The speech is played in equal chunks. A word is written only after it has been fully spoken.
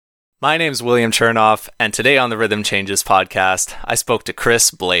My name's William Chernoff, and today on the Rhythm Changes podcast, I spoke to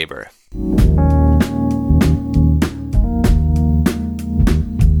Chris Blaber.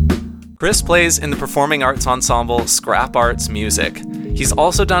 Chris plays in the performing arts ensemble Scrap Arts Music. He's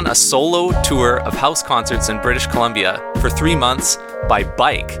also done a solo tour of house concerts in British Columbia for 3 months by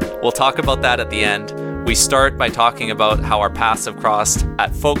bike. We'll talk about that at the end. We start by talking about how our paths have crossed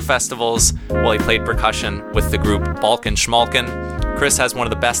at folk festivals while he played percussion with the group Balkan Schmalken. Chris has one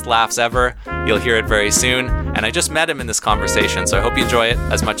of the best laughs ever. You'll hear it very soon. And I just met him in this conversation, so I hope you enjoy it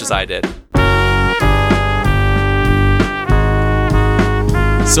as much as I did.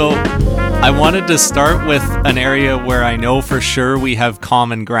 So I wanted to start with an area where I know for sure we have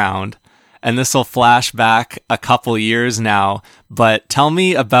common ground. And this will flash back a couple years now. But tell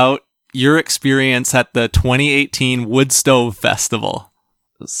me about your experience at the 2018 Woodstove Festival.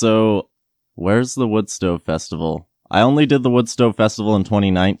 So where's the Woodstove Festival? I only did the Woodstove Festival in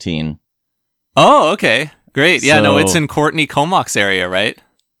 2019. Oh, okay. Great. Yeah, no, it's So- in Courtney Comox area, right?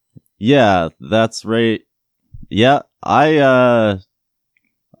 Yeah, that's right. Yeah, I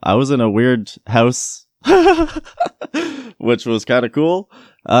was in a weird house, which was kind of cool.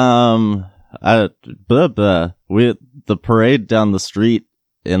 The parade down the street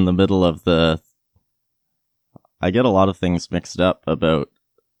in the middle of I get a lot of things mixed up about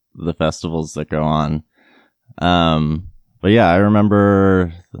the festivals that go on. But yeah, I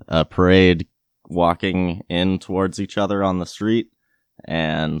remember a parade walking in towards each other on the street,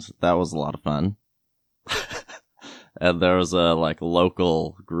 and that was a lot of fun. And there was a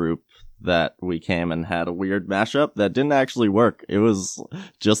local group that we came and had a weird mashup that didn't actually work. It was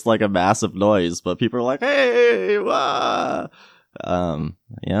just like a massive noise, but people were like, "Hey, wah!"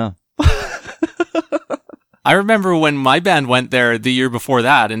 Yeah. I remember when my band went there the year before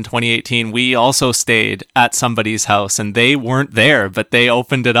that in 2018, we also stayed at somebody's house and they weren't there, but they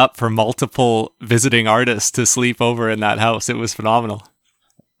opened it up for multiple visiting artists to sleep over in that house. It was phenomenal.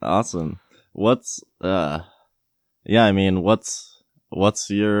 Awesome. What's your...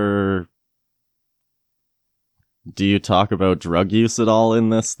 Do you talk about drug use at all in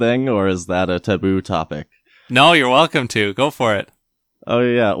this thing, or is that a taboo topic? No, you're welcome to. Go for it. Oh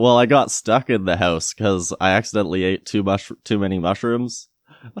yeah, well I got stuck in the house because I accidentally ate too many mushrooms,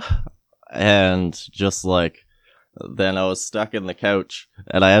 and then I was stuck in the couch,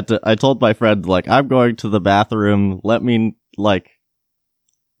 and I told my friend, I'm going to the bathroom, let me,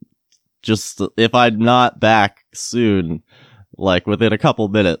 just, if I'm not back soon, within a couple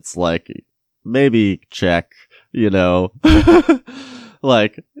minutes, maybe check, see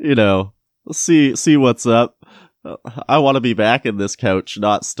what's up. I want to be back in this couch,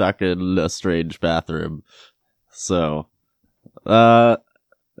 not stuck in a strange bathroom. So, yeah,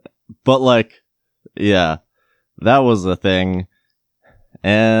 that was a thing.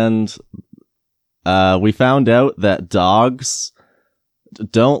 And, we found out that dogs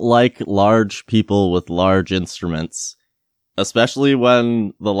don't like large people with large instruments, especially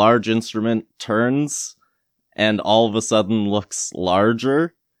when the large instrument turns and all of a sudden looks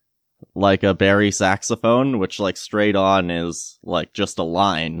larger. Like a Barry saxophone, which straight on is just a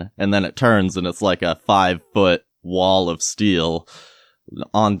line, and then it turns and it's like a 5-foot wall of steel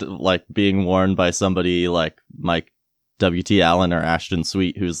on being worn by somebody like Mike W.T. Allen or Ashton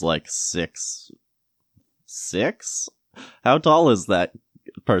Sweet, who's 6'6". How tall is that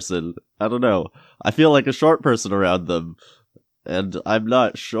person? I don't know. I feel like a short person around them, and I'm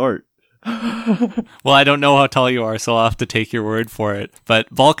not short. Well, I don't know how tall you are, so I'll have to take your word for it. But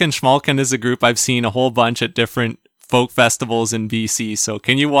Balkan Schmalken is a group I've seen a whole bunch at different folk festivals in BC. So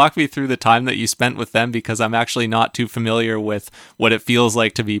can you walk me through the time that you spent with them? Because I'm actually not too familiar with what it feels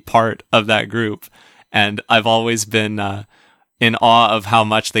like to be part of that group. And I've always been in awe of how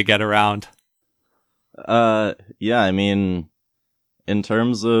much they get around. Yeah, I mean, in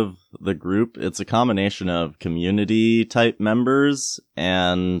terms of the group, it's a combination of community type members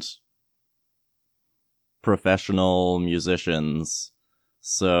and professional musicians.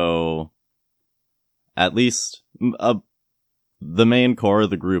 So at least the main core of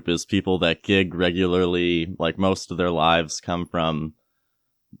the group is people that gig regularly. Most of their lives come from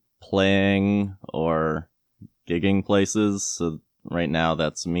playing or gigging places. So right now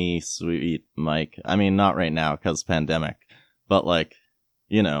that's me, Sweet Mike. I mean, not right now because pandemic, but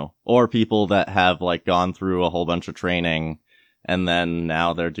or people that have gone through a whole bunch of training and then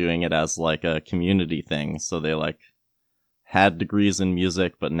now they're doing it as a community thing. So they had degrees in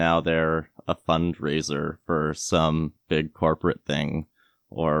music, but now they're a fundraiser for some big corporate thing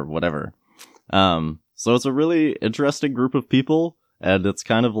or whatever. So it's a really interesting group of people, and it's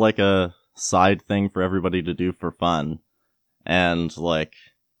kind of a side thing for everybody to do for fun. And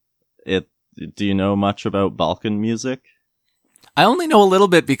Do you know much about Balkan music? I only know a little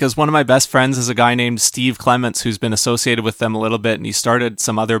bit because one of my best friends is a guy named Steve Clements who's been associated with them a little bit, and he started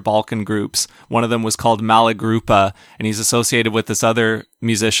some other Balkan groups. One of them was called Malagrupa, and he's associated with this other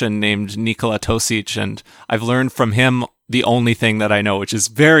musician named Nikola Tosic, and I've learned from him the only thing that I know, which is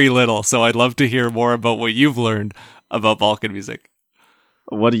very little, so I'd love to hear more about what you've learned about Balkan music.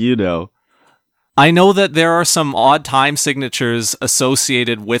 What do you know? I know that there are some odd time signatures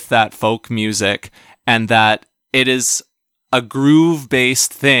associated with that folk music, and that it is a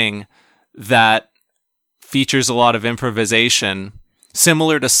groove-based thing that features a lot of improvisation,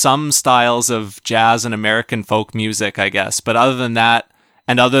 similar to some styles of jazz and American folk music, I guess. But other than that,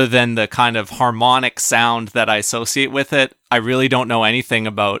 and other than the kind of harmonic sound that I associate with it, I really don't know anything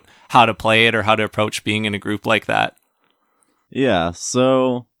about how to play it or how to approach being in a group like that. Yeah,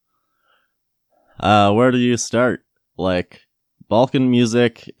 so where do you start? Like, Balkan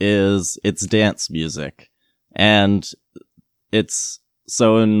music it's dance music. And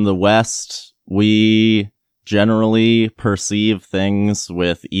so in the West, we generally perceive things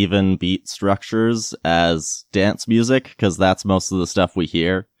with even beat structures as dance music, because that's most of the stuff we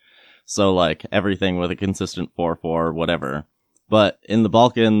hear. So, like, everything with a consistent 4/4, whatever. But in the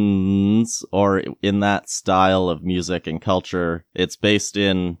Balkans, or in that style of music and culture, it's based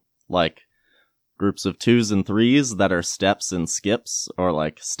in, like, groups of 2s and 3s that are steps and skips, or,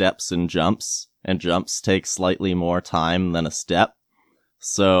 like, steps and jumps take slightly more time than a step.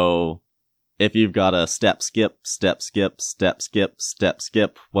 So if you've got a step, skip, step, skip, step, skip, step,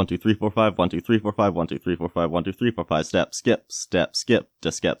 skip, 1, 2, 3, 4, 5, 1, 2, 3, 4, 5, 1, 2, 3, 4, 5, 1, 2, 3, 4, 5, step, skip, step, skip,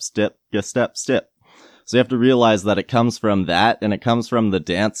 to skip, step, step, step. So you have to realize that it comes from that, and it comes from the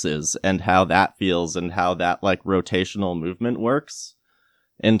dances and how that feels and how that, like, rotational movement works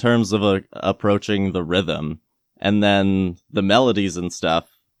in terms of approaching the rhythm. And then the melodies and stuff,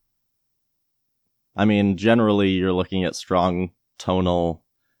 I mean, generally you're looking at strong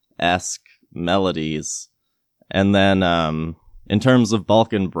tonal-esque melodies. And then, in terms of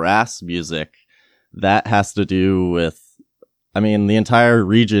Balkan brass music, that has to do with, I mean, the entire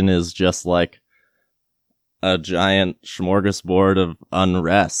region is just like a giant smorgasbord of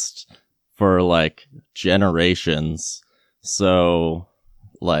unrest for, like, generations. So,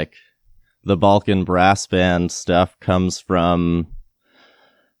 like, the Balkan brass band stuff comes from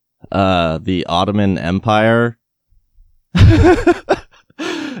the Ottoman Empire.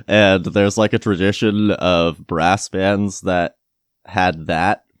 And there's, like, a tradition of brass bands that had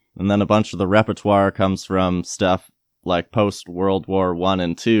that. And then a bunch of the repertoire comes from stuff like post-World War I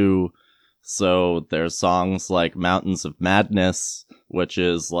and II. So there's songs like Mountains of Madness, which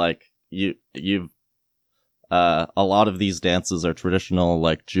is, like, a lot of these dances are traditional,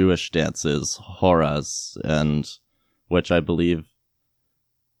 like, Jewish dances, horas, and which I believe,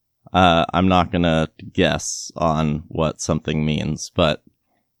 I'm not gonna guess on what something means, but,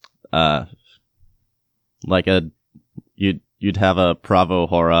 like you'd have a Pravo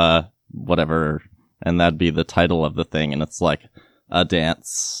hora, whatever, and that'd be the title of the thing, and it's like a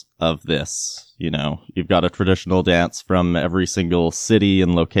dance of this, you know. You've got a traditional dance from every single city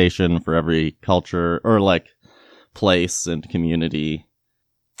and location for every culture, or, like, place and community.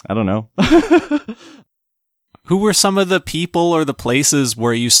 I don't know. Who were some of the people or the places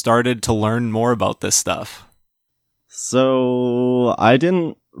where you started to learn more about this stuff? So, I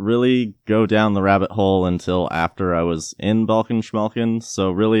didn't really go down the rabbit hole until after I was in Balkan Schmalkin,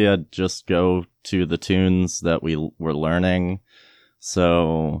 so really I'd just go to the tunes that we were learning.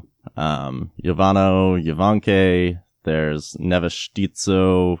 So, Jovano, Jovanke, there's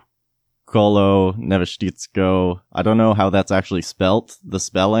Neveštitso, Kolo, Neveštitsko. I don't know how that's actually spelt. The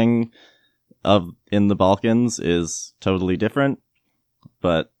spelling of in the Balkans is totally different,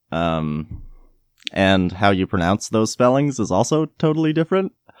 but and how you pronounce those spellings is also totally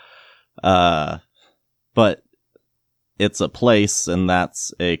different. But it's a place, and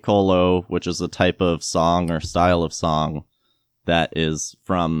that's a kolo, which is a type of song or style of song that is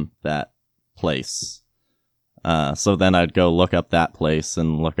from that place. So then I'd go look up that place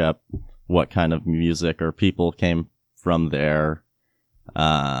and look up what kind of music or people came from there.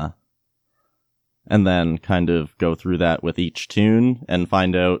 And then kind of go through that with each tune and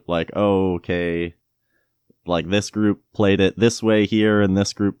find out, like, oh, okay, like, this group played it this way here, and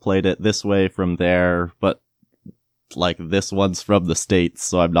this group played it this way from there, but, like, this one's from the States,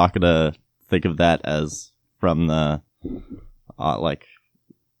 so I'm not gonna think of that as from the, like,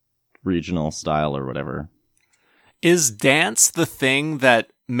 regional style or whatever. Is dance the thing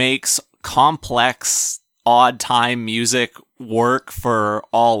that makes complex, odd time music work for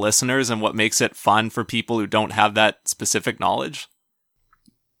all listeners, and what makes it fun for people who don't have that specific knowledge?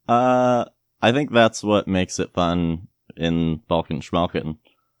 I think that's what makes it fun in Balkan Schmalkin.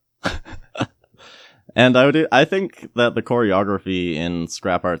 And I think that the choreography in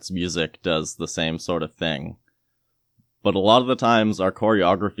Scrap Arts music does the same sort of thing. But a lot of the times our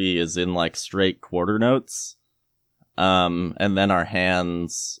choreography is in like straight quarter notes. And then our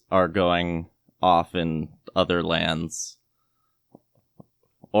hands are going off in other lands.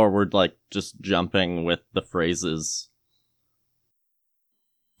 Or we're like just jumping with the phrases.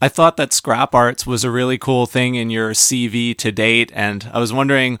 I thought that Scrap Arts was a really cool thing in your CV to date, and I was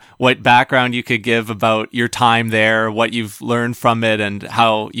wondering what background you could give about your time there, what you've learned from it, and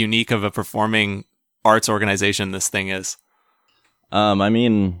how unique of a performing arts organization this thing is. I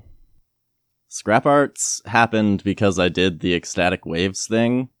mean, Scrap Arts happened because I did the Ecstatic Waves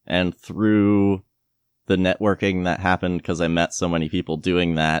thing, and through the networking that happened because I met so many people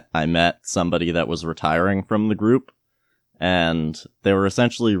doing that, I met somebody that was retiring from the group. And they were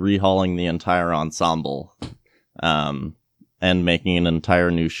essentially rehauling the entire ensemble, and making an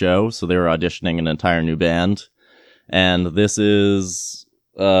entire new show. So they were auditioning an entire new band. And this is,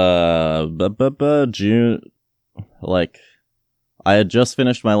 June, like, I had just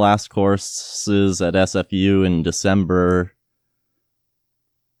finished my last courses at SFU in December.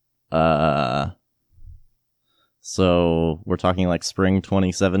 So we're talking like spring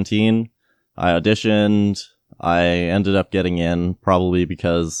 2017. I auditioned. I ended up getting in probably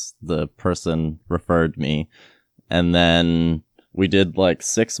because the person referred me. And then we did like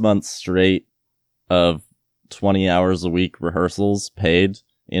 6 months straight of 20 hours a week rehearsals paid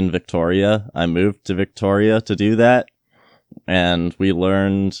in Victoria. I moved to Victoria to do that. And we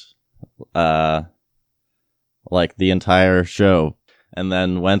learned, like the entire show, and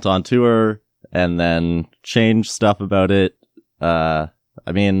then went on tour and then changed stuff about it. I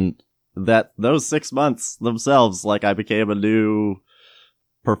mean, that those 6 months themselves, like, I became a new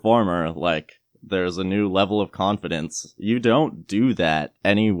performer. Like, there's a new level of confidence. You don't do that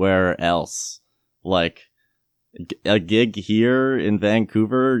anywhere else. Like, a gig here in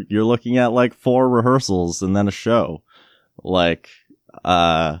Vancouver, you're looking at like 4 rehearsals and then a show. Like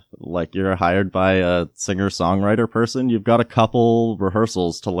you're hired by a singer-songwriter person, you've got a couple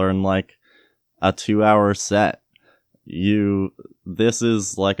rehearsals to learn like a 2-hour set. This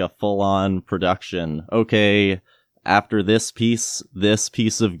is like a full-on production. Okay, after this piece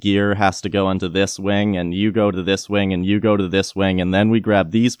of gear has to go into this wing, and you go to this wing, and you go to this wing, and then we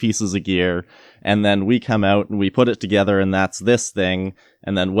grab these pieces of gear, and then we come out and we put it together, and that's this thing.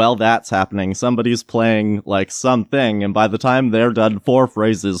 And then while that's happening, somebody's playing like something, and by the time they're done 4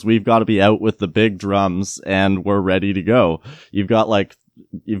 phrases, we've got to be out with the big drums, and we're ready to go. You've got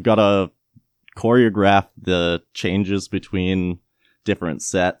to choreograph the changes between different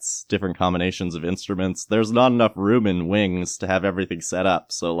sets, different combinations of instruments. There's not enough room in wings to have everything set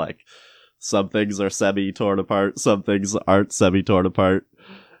up, so like some things are semi-torn apart, some things aren't semi-torn apart,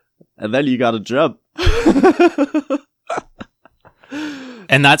 and then you gotta jump.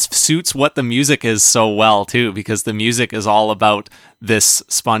 And that suits what the music is so well too, because the music is all about this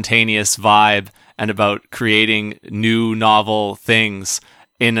spontaneous vibe and about creating new novel things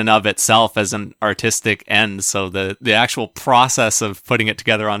in and of itself as an artistic end. So the actual process of putting it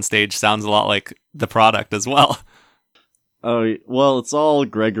together on stage sounds a lot like the product as well. Oh, well, it's all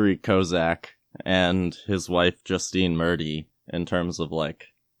Gregory Kozak and his wife Justine Murdy in terms of like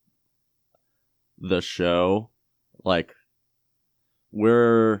the show. Like,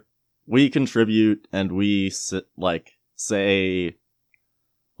 we contribute and we say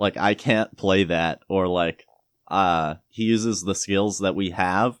like, I can't play that, or like, he uses the skills that we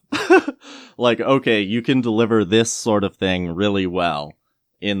have. Like, okay, you can deliver this sort of thing really well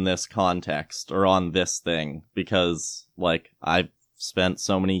in this context or on this thing, because like I've spent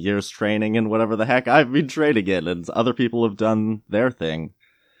so many years training in whatever the heck I've been training in, and other people have done their thing.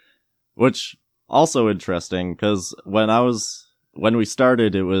 Which also interesting, because when we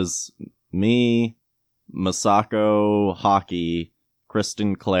started, it was me, Masako Hockey,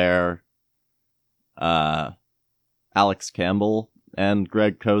 Kristen Clare, Alex Campbell, and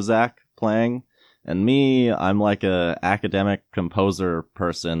Greg Kozak playing. And me, I'm like a academic composer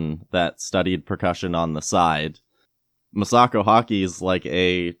person that studied percussion on the side. Masako Hockey is like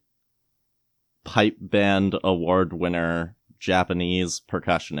a pipe band award winner Japanese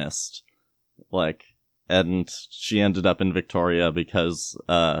percussionist. Like, and she ended up in Victoria because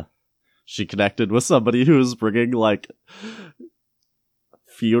she connected with somebody who was bringing like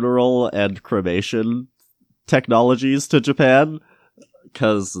funeral and cremation technologies to Japan,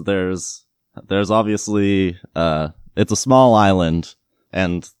 because there's obviously it's a small island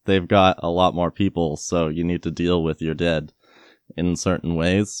and they've got a lot more people, so you need to deal with your dead in certain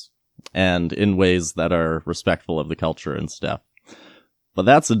ways, and in ways that are respectful of the culture and stuff. But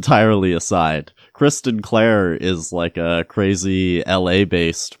that's entirely aside. Kristen Clare is like a crazy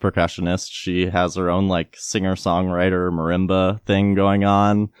LA-based percussionist. She has her own like singer-songwriter marimba thing going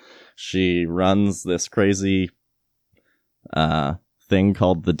on. She runs this crazy thing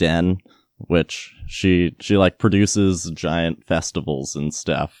called The Den, which she like produces giant festivals and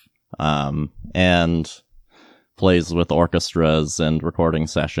stuff, and plays with orchestras and recording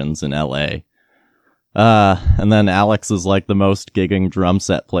sessions in LA. And then Alex is like the most gigging drum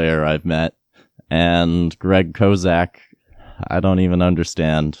set player I've met. And Greg Kozak, I don't even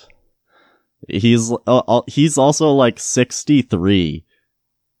understand. He's also like 63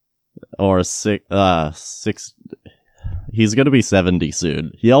 or six. He's gonna be 70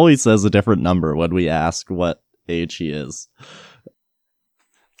 soon. He always says a different number when we ask what age he is.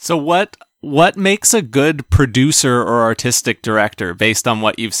 So what makes a good producer or artistic director based on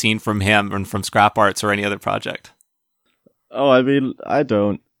what you've seen from him and from Scrap Arts or any other project? Oh, I mean, I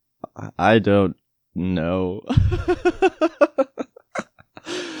don't know.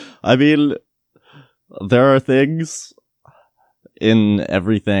 I mean, there are things in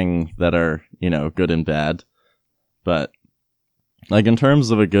everything that are, good and bad. But, like, in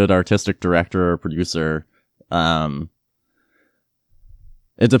terms of a good artistic director or producer,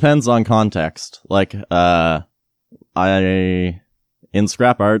 it depends on context. Like, in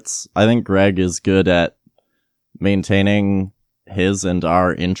Scrap Arts, I think Greg is good at maintaining his and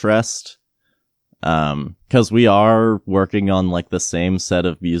our interest. 'Cause we are working on, like, the same set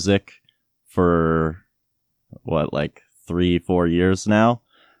of music for, 3-4 years now,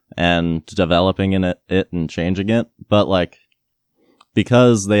 and developing it and changing it. But, like,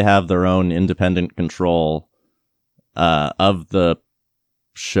 because they have their own independent control, of the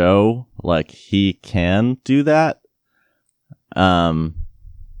show, like, he can do that. And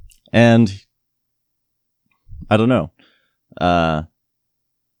I don't know.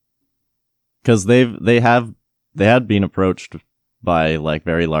 'Cause they had been approached by, like,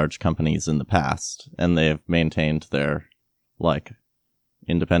 very large companies in the past, and they have maintained their, like,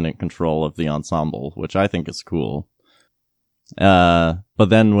 independent control of the ensemble, which I think is cool. But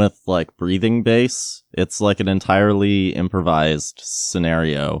then with, like, Breathing Bass, it's like an entirely improvised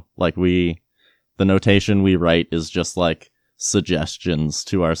scenario. Like, the notation we write is just, like, suggestions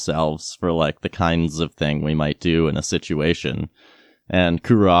to ourselves for, like, the kinds of thing we might do in a situation. And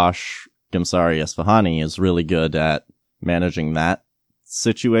Kurash Gamsari Esfahani is really good at managing that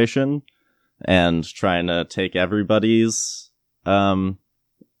situation and trying to take everybody's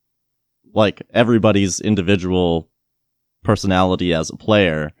individual personality as a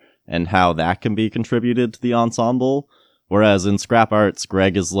player and how that can be contributed to the ensemble. Whereas in Scrap Arts,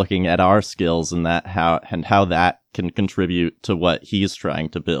 Greg is looking at our skills and how that can contribute to what he's trying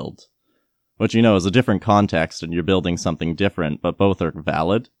to build. Which, is a different context and you're building something different, but both are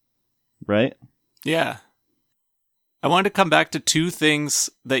valid, right? Yeah. I wanted to come back to two things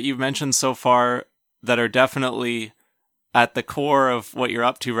that you've mentioned so far that are definitely at the core of what you're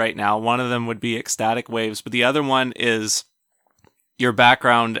up to right now. One of them would be Ecstatic Waves, but the other one is your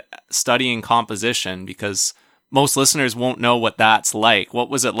background studying composition, because most listeners won't know what that's like.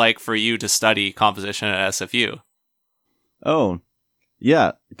 What was it like for you to study composition at SFU? Oh,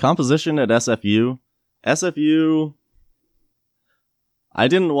 yeah. Composition at SFU. I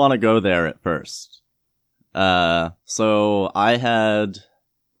didn't want to go there at first. So I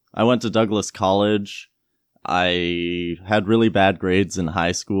went to Douglas College. I had really bad grades in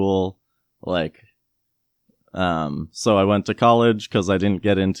high school. So I went to college because I didn't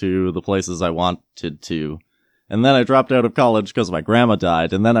get into the places I wanted to. And then I dropped out of college because my grandma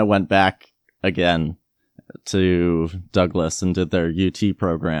died. And then I went back again to Douglas and did their UT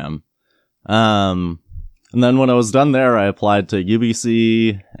program. And then when I was done there, I applied to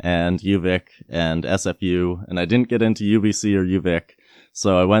UBC and UVic and SFU. And I didn't get into UBC or UVic.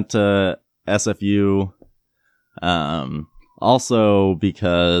 So I went to SFU, also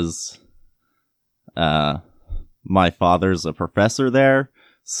because, my father's a professor there,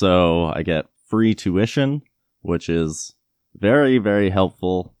 so I get free tuition, which is very, very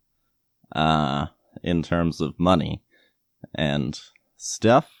helpful, in terms of money and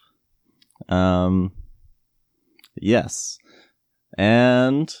stuff. Yes.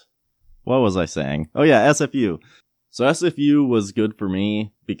 And what was I saying? Oh yeah, SFU. So SFU was good for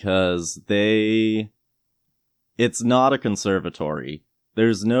me because it's not a conservatory.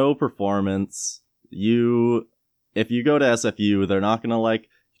 There's no performance. If you go to SFU, they're not gonna,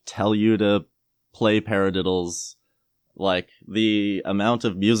 tell you to play paradiddles. The amount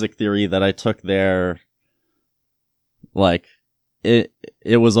of music theory that I took there, it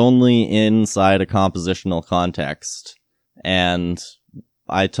was only inside a compositional context, and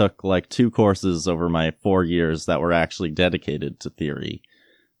I took like 2 courses over my 4 years that were actually dedicated to theory.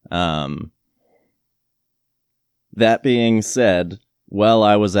 That being said, while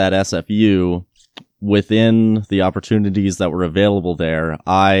I was at SFU, within the opportunities that were available there,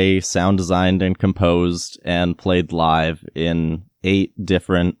 I sound designed and composed and played live in 8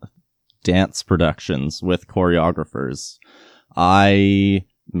 different dance productions with choreographers. I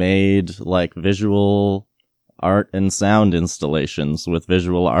made like visual art and sound installations with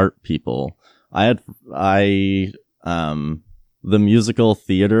visual art people. The musical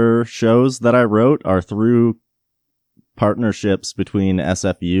theater shows that I wrote are through partnerships between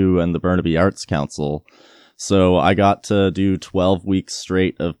SFU and the Burnaby Arts Council. So I got to do 12 weeks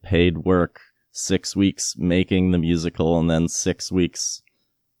straight of paid work, 6 weeks making the musical, and then 6 weeks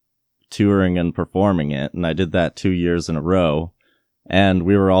touring and performing it. And I did that 2 years in a row. And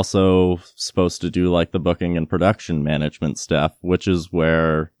we were also supposed to do like the booking and production management stuff, which is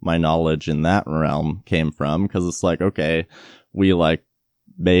where my knowledge in that realm came from. Cause it's like, okay, we like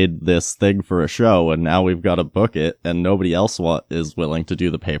made this thing for a show and now we've got to book it and nobody else is willing to do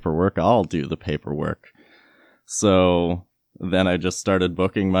the paperwork. I'll do the paperwork. So then I just started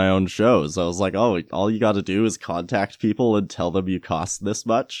booking my own shows. I was like, oh, all you got to do is contact people and tell them you cost this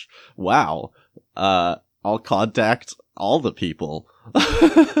much. Wow. I'll contact all the people.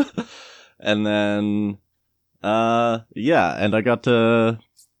 And then, yeah, and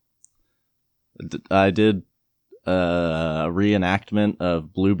I did a reenactment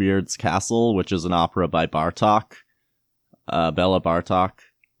of Bluebeard's Castle, which is an opera by Bartok, Bela Bartok.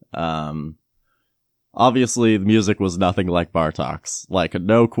 Obviously the music was nothing like Bartok's, like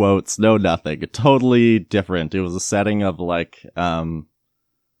no quotes, no nothing, totally different. It was a setting of like, 2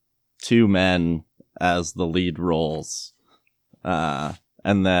 men as the lead roles.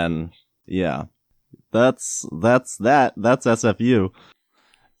 And then, yeah, that's SFU.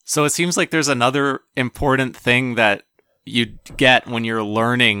 So it seems like there's another important thing that you get when you're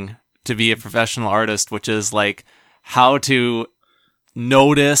learning to be a professional artist, which is like how to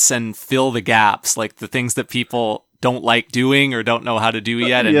notice and fill the gaps, like the things that people don't like doing or don't know how to do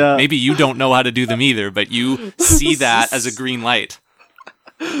yet. And maybe you don't know how to do them either, but you see that as a green light.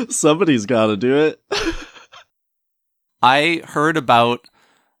 Somebody's got to do it. I heard about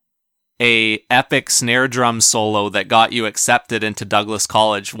a epic snare drum solo that got you accepted into Douglas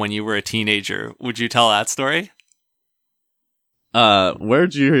College when you were a teenager. Would you tell that story?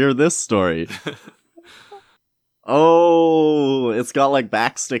 Where'd you hear this story? Oh, it's got like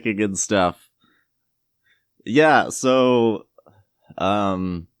backsticking and stuff. Yeah, so,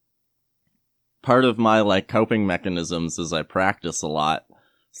 part of my like coping mechanisms is I practice a lot.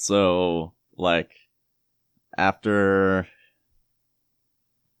 So, like, after,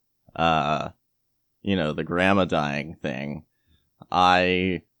 the grandma dying thing,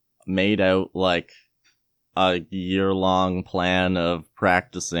 I made out like a year-long plan of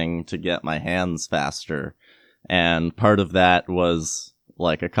practicing to get my hands faster. And part of that was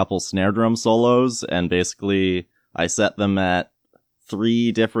like a couple snare drum solos, and basically I set them at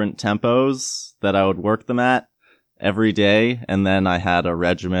 3 different tempos that I would work them at every day, and then I had a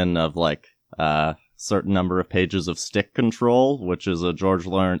regimen of like certain number of pages of stick control, which is a George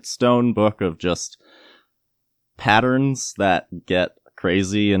Lawrence Stone book of just patterns that get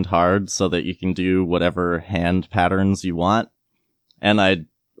crazy and hard so that you can do whatever hand patterns you want. And I'd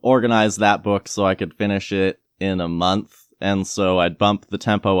organize that book so I could finish it in a month. And so I'd bump the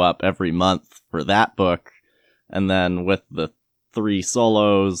tempo up every month for that book. And then with the 3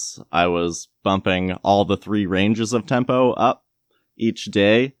 solos, I was bumping all the 3 ranges of tempo up each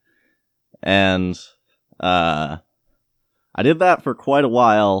day. And I did that for quite a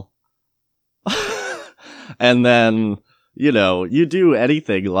while. And then, you do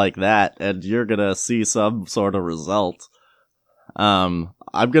anything like that and you're gonna see some sort of result. I'm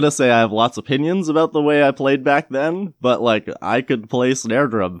gonna say I have lots of opinions about the way I played back then, but like, I could play snare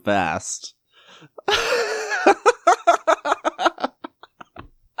drum fast.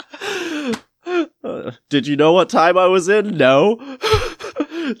 Did you know what time I was in? No.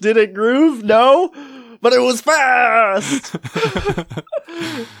 Did it groove? No. But it was fast!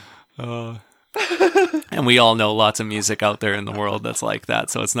 And we all know lots of music out there in the world that's like that,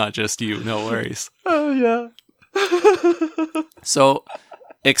 so it's not just you, no worries. Oh, yeah. So,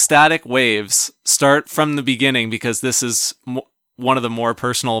 Ecstatic Waves, start from the beginning, because this is one of the more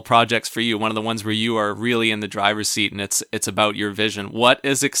personal projects for you, one of the ones where you are really in the driver's seat, and it's about your vision. What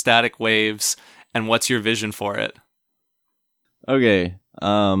is Ecstatic Waves, and what's your vision for it? Okay,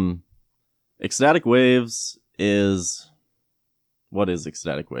 Ecstatic Waves is what is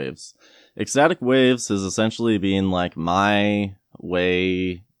Ecstatic Waves? Ecstatic Waves is essentially being like my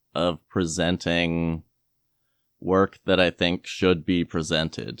way of presenting work that I think should be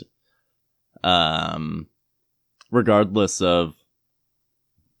presented. Regardless of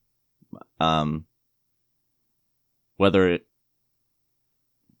whether it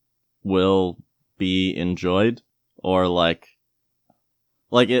will be enjoyed or like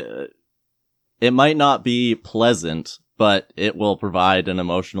it might not be pleasant, but it will provide an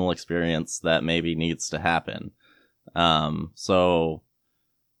emotional experience that maybe needs to happen. So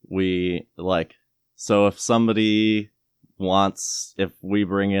if somebody if we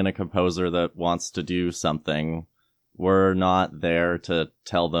bring in a composer that wants to do something, we're not there to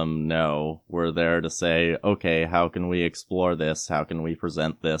tell them no. We're there to say, okay, how can we explore this? How can we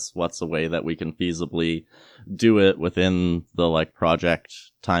present this? What's a way that we can feasibly do it within the like project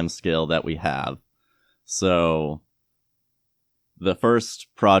timescale that we have? So the first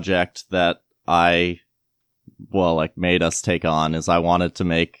project that made us take on is I wanted to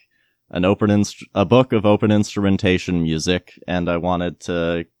make a book of open instrumentation music, and I wanted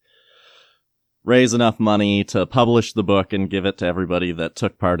to raise enough money to publish the book and give it to everybody that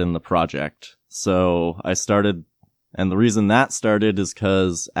took part in the project. So I started, and the reason that started is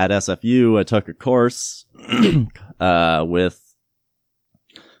because at SFU I took a course with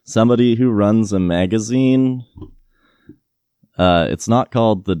somebody who runs a magazine. It's not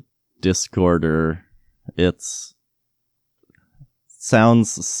called The Discorder.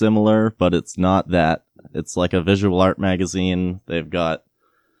 Sounds similar, but it's not that. It's like a visual art magazine. They've got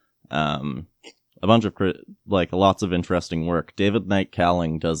a bunch of lots of interesting work. David Knight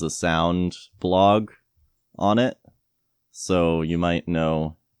Cowling does a sound blog on it, so you might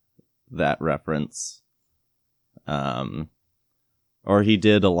know that reference. Or he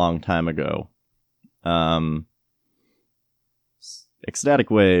did a long time ago.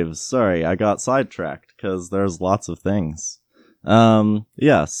 Ecstatic Waves. Sorry, I got sidetracked because there's lots of things.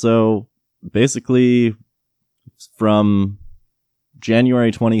 So basically from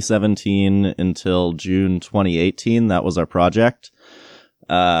January 2017 until June 2018, that was our project.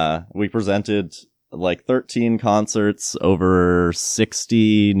 We presented 13 concerts, over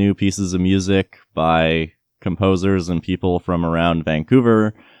 60 new pieces of music by composers and people from around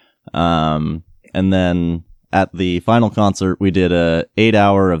Vancouver. And then at the final concert, we did a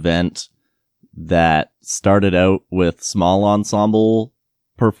 8-hour event that started out with small ensemble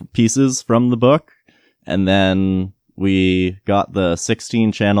pieces from the book. And then we got the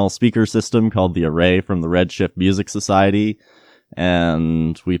 16-channel speaker system called the Array from the Redshift Music Society.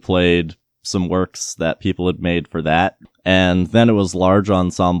 And we played some works that people had made for that. And then it was large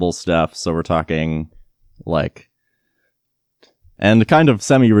ensemble stuff. So we're talking and kind of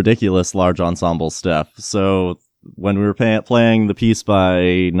semi-ridiculous large ensemble stuff. So when we were playing the piece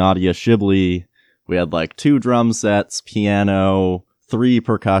by Nadia Shibli, we had 2 drum sets, piano, 3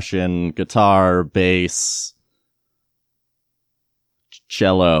 percussion, guitar, bass,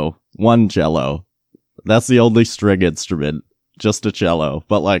 cello, 1 cello. That's the only string instrument, just a cello,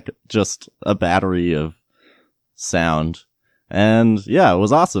 but just a battery of sound. And yeah, it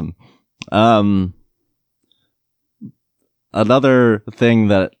was awesome. Another thing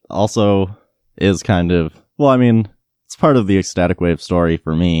that also is kind of, it's part of the Ecstatic Wave story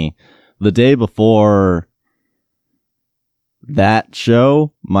for me. The day before that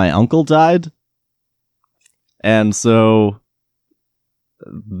show, my uncle died. And so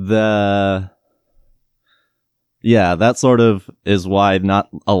that sort of is why not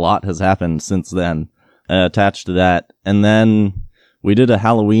a lot has happened since then, attached to that. And then we did a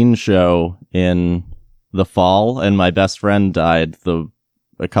Halloween show in the fall, and my best friend died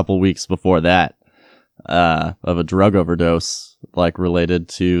a couple weeks before that, of a drug overdose, related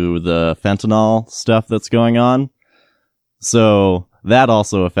to the fentanyl stuff that's going on. So that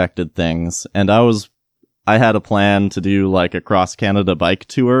also affected things. And I had a plan to do a cross Canada bike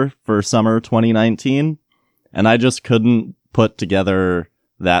tour for summer 2019, and I just couldn't put together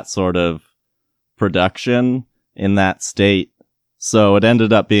that sort of production in that state. So it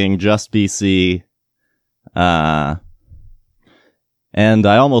ended up being just BC. And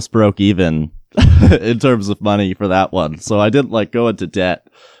I almost broke even in terms of money for that one. So I didn't go into debt,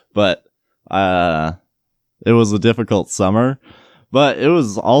 but it was a difficult summer, but it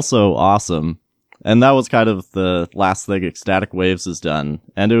was also awesome. And that was kind of the last thing Ecstatic Waves has done.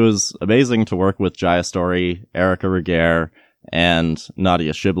 And it was amazing to work with Jaya Story, Erica Reguer, and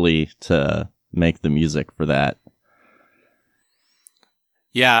Nadia Shibli to make the music for that.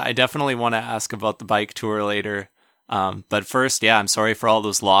 Yeah, I definitely want to ask about the bike tour later. But first, yeah, I'm sorry for all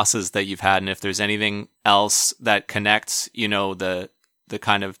those losses that you've had. And if there's anything else that connects, the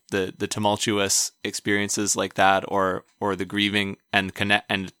kind of the tumultuous experiences like that, or the grieving and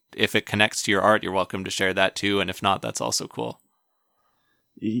if it connects to your art, you're welcome to share that too. And if not, that's also cool.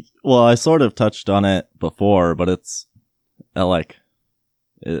 Well, I sort of touched on it before, but it's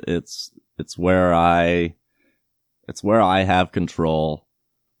it's where I have control.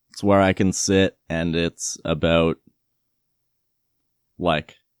 It's where I can sit, and it's about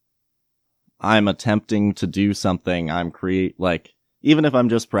I'm attempting to do something. Even if I'm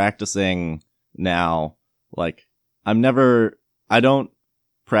just practicing now, I don't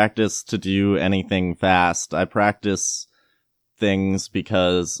practice to do anything fast. I practice things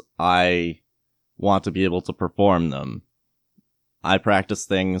because I want to be able to perform them. I practice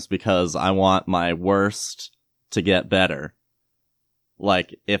things because I want my worst to get better.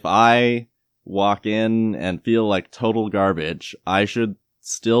 If I walk in and feel like total garbage, I should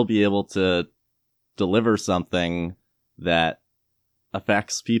still be able to deliver something that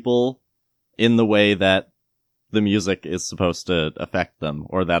affects people in the way that the music is supposed to affect them,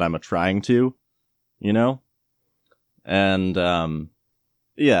 or that I'm trying to, And,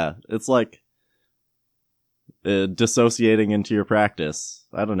 yeah, it's dissociating into your practice.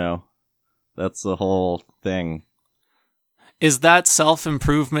 I don't know. That's the whole thing. Is that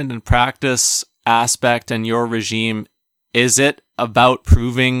self-improvement and practice aspect and your regime, is it about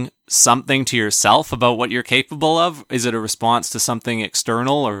proving something to yourself about what you're capable of? Is it a response to something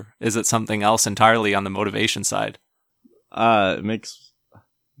external, or is it something else entirely on the motivation side? It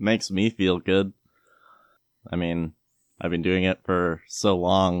makes me feel good. I mean, I've been doing it for so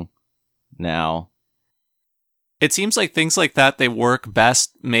long now. It seems like things like that, they work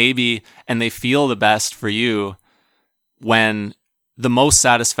best maybe, and they feel the best for you when the most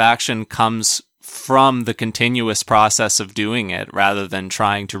satisfaction comes from the continuous process of doing it, rather than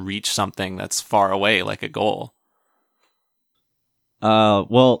trying to reach something that's far away, like a goal.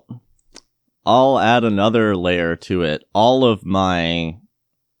 Well, I'll add another layer to it.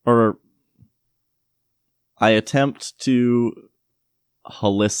 I attempt to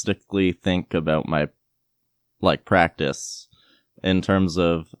holistically think about my practice in terms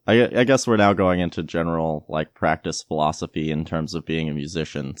of, I guess we're now going into general practice philosophy in terms of being a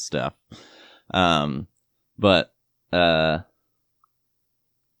musician stuff. But I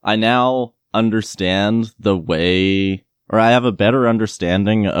now understand I have a better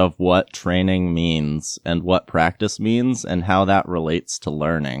understanding of what training means and what practice means and how that relates to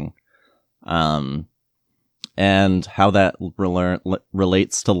learning. And how that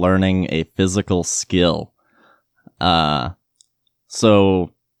relates to learning a physical skill.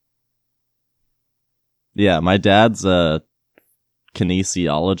 So, yeah, my dad's a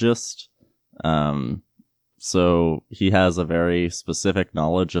kinesiologist. So he has a very specific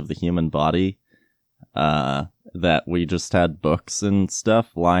knowledge of the human body, that we just had books and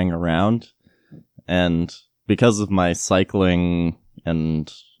stuff lying around. And because of my cycling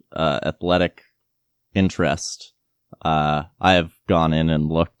and, athletic interest, I have gone in and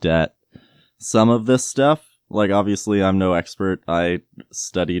looked at some of this stuff. Obviously, I'm no expert. I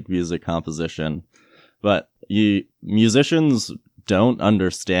studied music composition, but musicians don't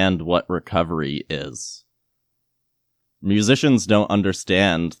understand what recovery is. Musicians don't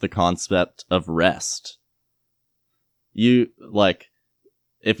understand the concept of rest. If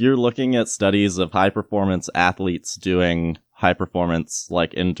you're looking at studies of high performance athletes doing high performance,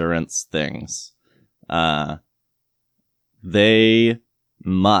 endurance things, they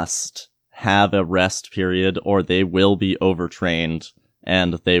must have a rest period, or they will be overtrained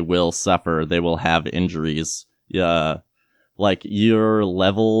and they will suffer. They will have injuries. Your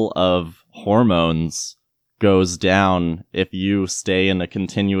level of hormones goes down if you stay in a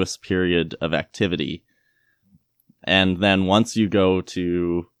continuous period of activity. And then once you go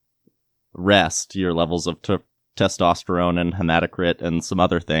to rest, your levels of testosterone and hematocrit and some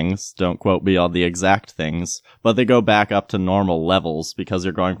other things, don't quote me on the exact things, but they go back up to normal levels because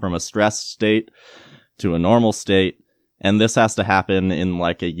you're going from a stressed state to a normal state, and this has to happen in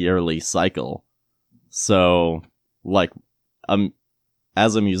a yearly cycle. So,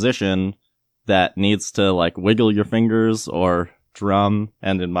 as a musician that needs to wiggle your fingers or drum,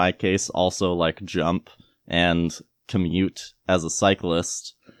 and in my case also jump and commute as a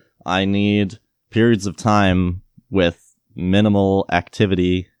cyclist, I need periods of time with minimal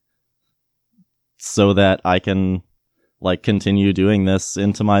activity so that I can continue doing this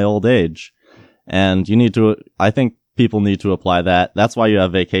into my old age. And I think people need to apply that. That's why you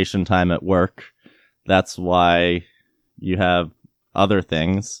have vacation time at work. That's why you have other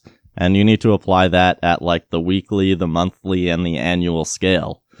things. And you need to apply that at like the weekly, the monthly, and the annual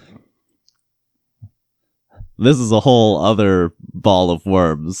scale. This is a whole other ball of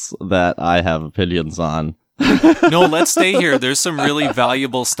worms that I have opinions on. No, let's stay here. There's some really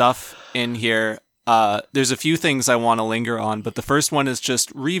valuable stuff in here. There's a few things I want to linger on, but the first one is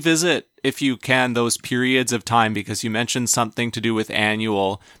just revisit, if you can, those periods of time, because you mentioned something to do with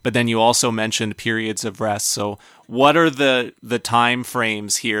annual, but then you also mentioned periods of rest. So what are the time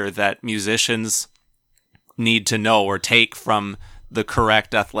frames here that musicians need to know or take from the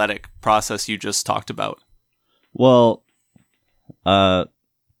correct athletic process you just talked about? Well,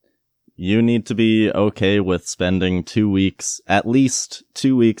 you need to be okay with spending 2 weeks, at least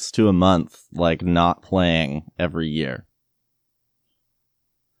 2 weeks to a month, like, not playing every year.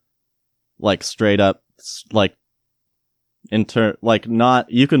 Like, straight up, like,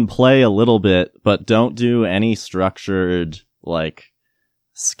 you can play a little bit, but don't do any structured, like,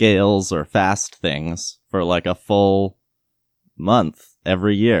 scales or fast things for, like, a full month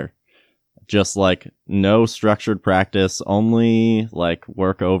every year. Just, like, no structured practice, only, like,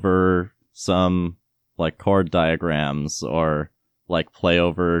 work over some, like, chord diagrams or, like, play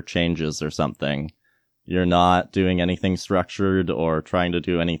over changes or something. You're not doing anything structured or trying to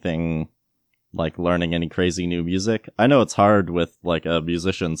do anything, like, learning any crazy new music. I know it's hard with, like, a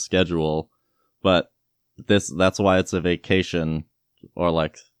musician's schedule, but that's why it's a vacation, or,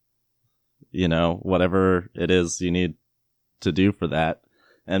 like, you know, whatever it is you need to do for that.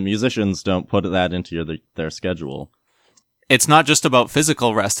 And musicians don't put that into their schedule. It's not just about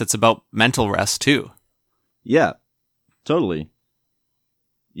physical rest, it's about mental rest too. Yeah, totally.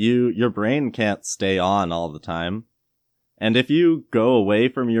 Your brain can't stay on all the time. And if you go away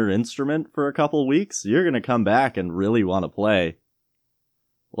from your instrument for a couple weeks, you're going to come back and really want to play.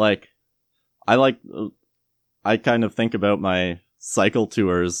 Like, I kind of think about my cycle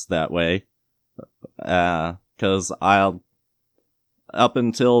tours that way. 'Cause up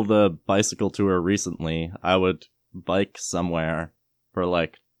until the bicycle tour recently, I would bike somewhere for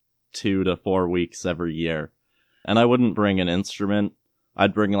like 2 to 4 weeks every year. And I wouldn't bring an instrument.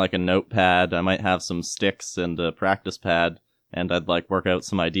 I'd bring like a notepad. I might have some sticks and a practice pad. And I'd like work out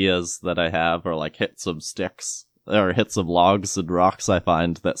some ideas that I have, or like hit some sticks, or hit some logs and rocks I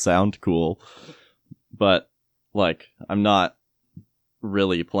find that sound cool. But like, I'm not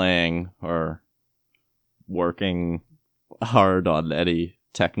really playing or working hard on any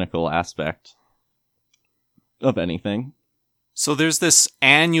technical aspect of anything. So there's this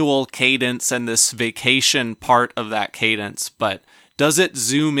annual cadence and this vacation part of that cadence, but does it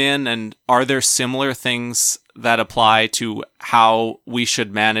zoom in, and are there similar things that apply to how we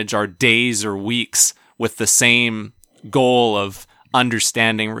should manage our days or weeks with the same goal of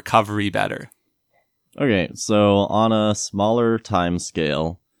understanding recovery better? Okay, so on a smaller time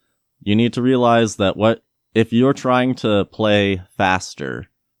scale, you need to realize that if you're trying to play faster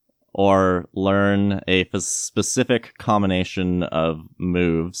or learn a specific combination of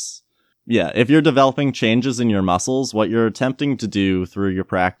moves, if you're developing changes in your muscles, what you're attempting to do through your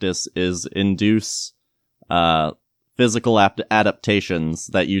practice is induce physical adaptations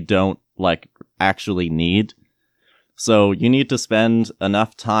that you don't like actually need. So you need to spend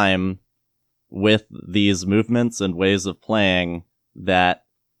enough time with these movements and ways of playing that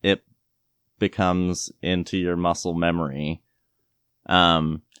it becomes into your muscle memory.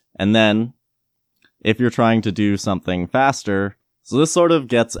 And then if you're trying to do something faster, so this sort of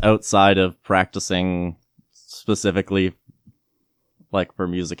gets outside of practicing specifically like for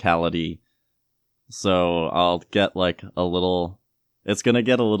musicality. So I'll get like it's gonna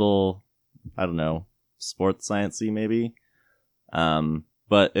get a little, I don't know, sports science-y maybe.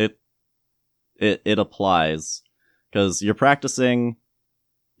 But it applies, because you're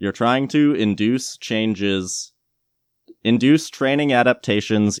trying to induce training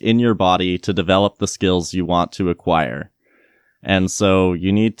adaptations in your body to develop the skills you want to acquire. And so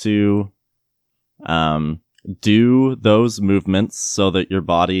you need to do those movements so that your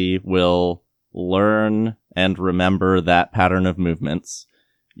body will learn and remember that pattern of movements.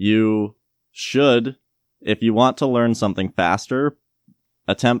 You should, if you want to learn something faster,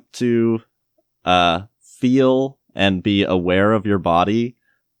 attempt to feel and be aware of your body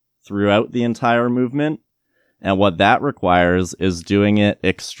throughout the entire movement. And what that requires is doing it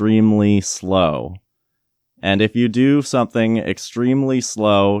extremely slow. And if you do something extremely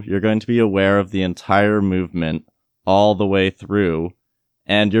slow, you're going to be aware of the entire movement all the way through.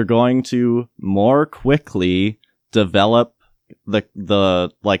 And you're going to more quickly develop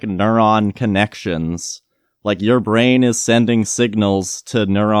the like neuron connections. Like your brain is sending signals to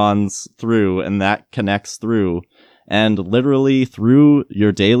neurons through, and that connects through. And literally through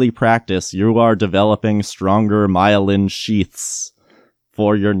your daily practice, you are developing stronger myelin sheaths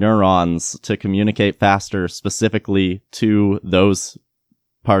for your neurons to communicate faster specifically to those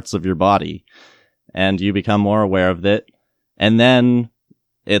parts of your body. And you become more aware of it. And then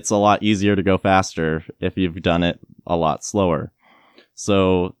it's a lot easier to go faster if you've done it a lot slower.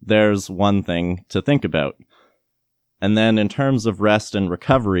 So there's one thing to think about. And then in terms of rest and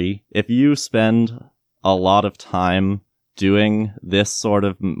recovery, if you spend a lot of time doing this sort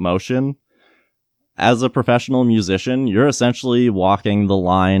of motion, as a professional musician, you're essentially walking the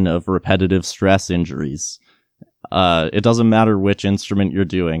line of repetitive stress injuries. It doesn't matter which instrument you're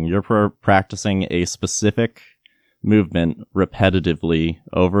doing. You're practicing a specific movement repetitively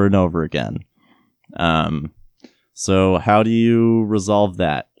over and over again. So how do you resolve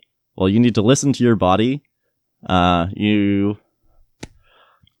that? Well, you need to listen to your body. The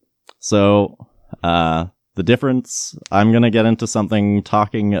difference, I'm going to get into something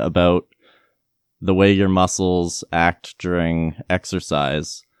talking about the way your muscles act during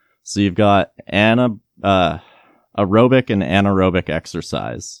exercise. So you've got aerobic and anaerobic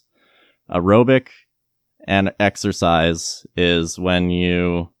exercise. Aerobic and exercise is when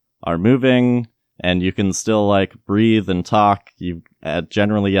you are moving and you can still like breathe and talk. You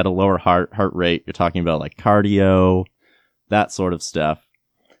generally at a lower heart rate. You're talking about like cardio, that sort of stuff.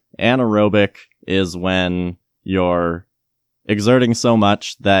 Anaerobic is when you're exerting so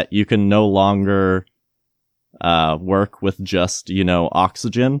much that you can no longer work with just,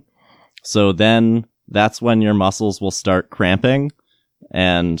 oxygen. So then that's when your muscles will start cramping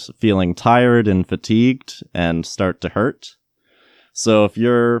and feeling tired and fatigued and start to hurt. So if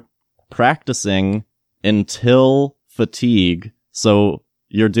you're practicing until fatigue, so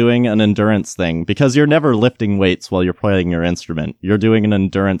you're doing an endurance thing, because you're never lifting weights while you're playing your instrument. You're doing an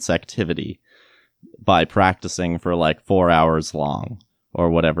endurance activity by practicing for like 4 hours long or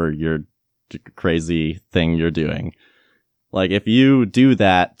whatever your crazy thing you're doing. Like if you do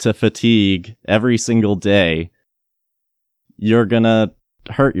that to fatigue every single day, you're gonna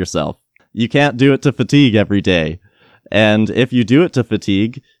hurt yourself. You can't do it to fatigue every day. And if you do it to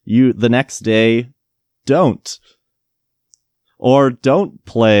fatigue, the next day don't. Or don't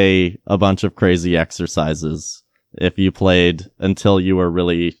play a bunch of crazy exercises if you played until you were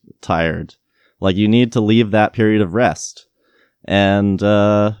really tired. Like, you need to leave that period of rest. And,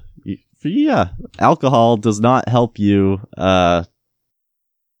 alcohol does not help you,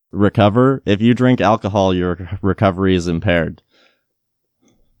 recover. If you drink alcohol, your recovery is impaired.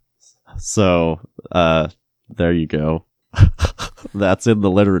 So, there you go. That's in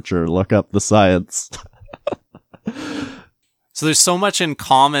the literature. Look up the science. So there's so much in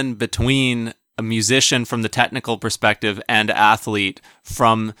common between a musician from the technical perspective and athlete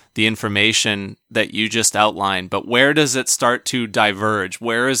from the information that you just outlined. But where does it start to diverge?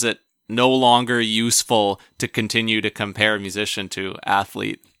 Where is it no longer useful to continue to compare musician to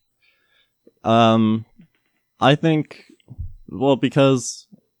athlete? I think, because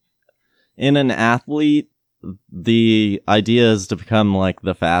in an athlete, the idea is to become like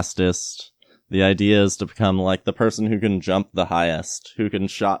the fastest. The idea is to become like the person who can jump the highest, who can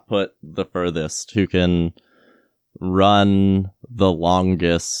shot put the furthest, who can run the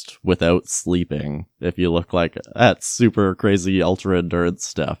longest without sleeping, if you look like at super crazy ultra endurance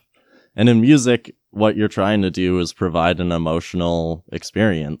stuff. And in music, what you're trying to do is provide an emotional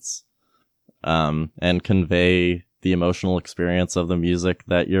experience, and convey the emotional experience of the music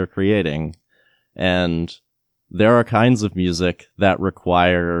that you're creating. And there are kinds of music that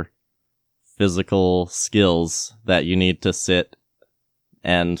require physical skills that you need to sit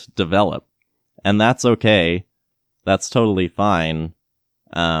and develop. And that's okay. That's totally fine.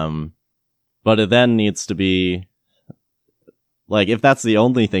 But it then needs to be, like, if that's the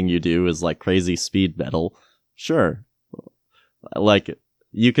only thing you do is like crazy speed metal, sure. Like,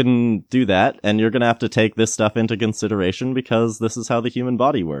 you can do that, and you're gonna have to take this stuff into consideration because this is how the human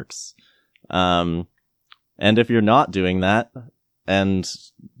body works. And if you're not doing that, and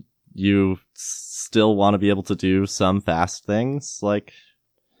you still want to be able to do some fast things, like,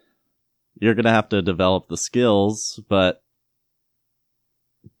 you're gonna have to develop the skills,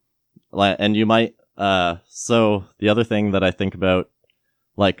 and you might, so the other thing that I think about,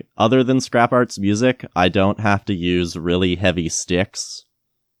 like, other than Scrap Arts music, I don't have to use really heavy sticks.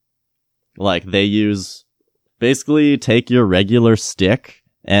 Like, they basically take your regular stick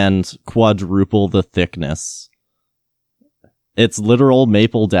and quadruple the thickness. It's literal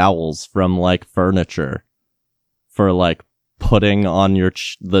maple dowels from, like, furniture for, like, putting on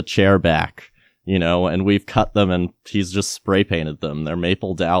the chair back, and we've cut them and he's just spray painted them. They're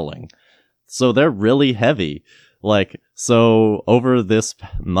maple doweling. So they're really heavy. Like, so over this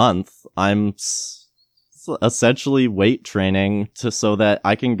month, I'm essentially weight training so that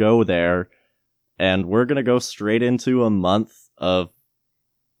I can go there, and we're gonna go straight into a month of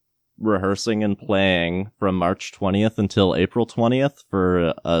rehearsing and playing from March 20th until April 20th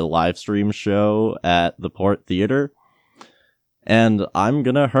for a live stream show at the Port Theater. And I'm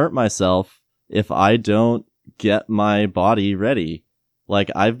gonna hurt myself if I don't get my body ready.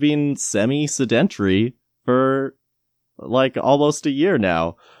 Like, I've been semi-sedentary for like almost a year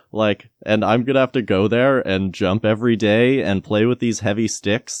now. Like, and I'm gonna have to go there and jump every day and play with these heavy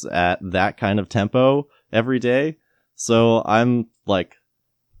sticks at that kind of tempo every day. So I'm like,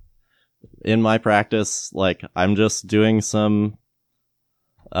 in my practice, like, I'm just doing some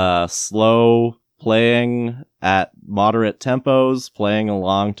slow playing at moderate tempos, playing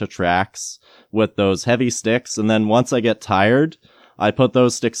along to tracks with those heavy sticks, and then once I get tired, I put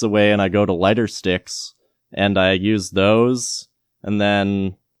those sticks away and I go to lighter sticks, and I use those, and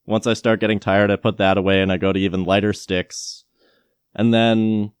then once I start getting tired, I put that away and I go to even lighter sticks, and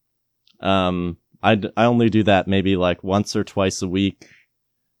then I only do that maybe like once or twice a week.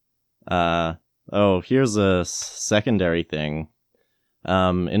 Here's a secondary thing.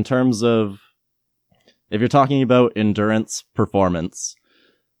 In terms of, if you're talking about endurance performance,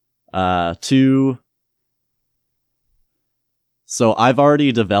 so I've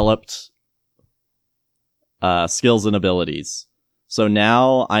already developed, skills and abilities. So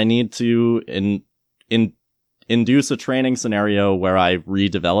now I need to induce a training scenario where I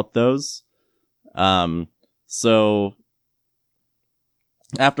redevelop those. So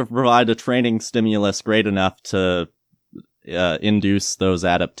I have to provide a training stimulus great enough to induce those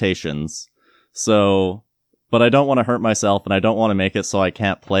adaptations. So, but I don't want to hurt myself, and I don't want to make it so I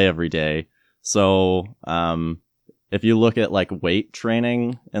can't play every day. So, if you look at like weight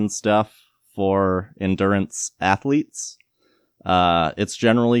training and stuff for endurance athletes, it's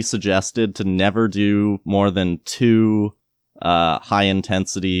generally suggested to never do more than 2 high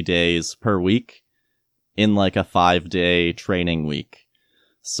intensity days per week in like a 5-day training week.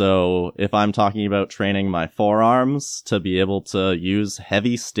 So if I'm talking about training my forearms to be able to use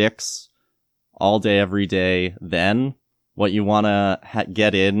heavy sticks all day, every day, then what you want to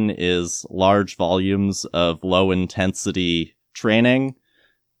get in is large volumes of low intensity training.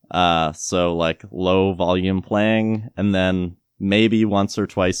 So like low volume playing, and then maybe once or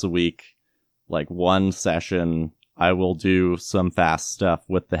twice a week, like one session, I will do some fast stuff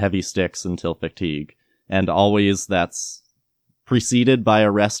with the heavy sticks until fatigue. And always that's preceded by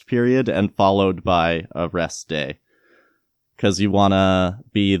a rest period and followed by a rest day. Because you want to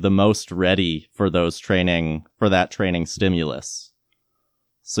be the most ready for that training stimulus.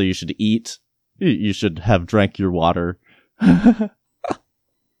 So you should eat, you should have drank your water.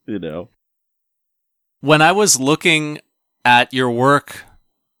 You know. When I was looking at your work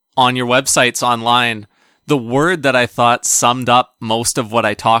on your websites online, the word that I thought summed up most of what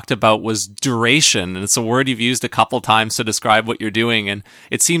I talked about was duration. And it's a word you've used a couple times to describe what you're doing. And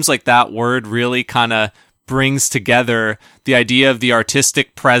it seems like that word really kind of brings together the idea of the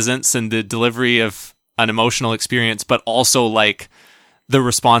artistic presence and the delivery of an emotional experience, but also like the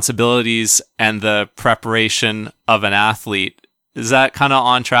responsibilities and the preparation of an athlete. Is that kind of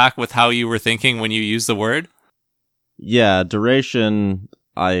on track with how you were thinking when you used the word? Yeah, duration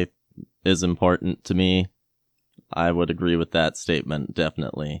is important to me. I would agree with that statement,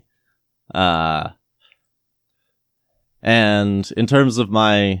 definitely. And in terms of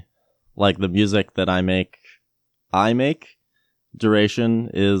my, like, the music that I make, duration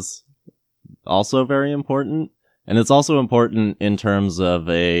is also very important. And it's also important in terms of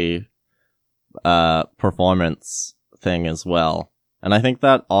a performance thing as well. And I think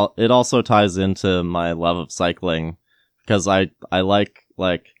that it also ties into my love of cycling, because I like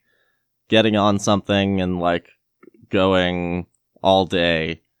getting on something and like going all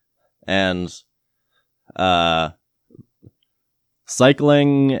day, and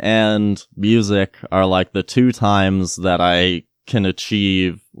cycling and music are like the 2 times that I can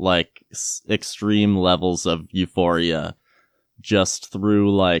achieve like extreme levels of euphoria just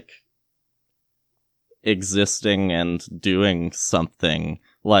through like existing and doing something.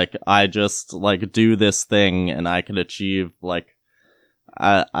 Like, I just like do this thing and I can achieve like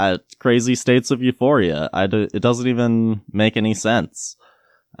crazy states of euphoria. It doesn't even make any sense.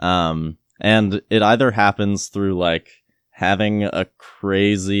 And it either happens through like having a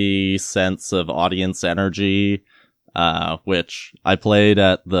crazy sense of audience energy, which I played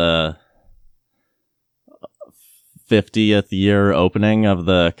at the 50th year opening of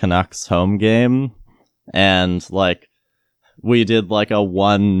the Canucks home game, and like we did like a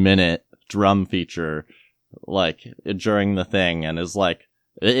 1-minute drum feature like, during the thing, and is like,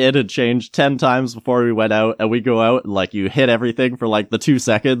 it had changed 10 times before we went out, and we go out, and, like, you hit everything for, like, the 2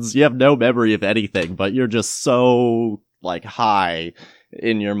 seconds. You have no memory of anything, but you're just so, like, high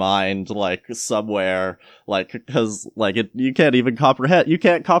in your mind, like, somewhere, like, because, like, you can't even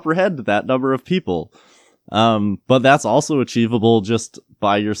comprehend that number of people. But that's also achievable just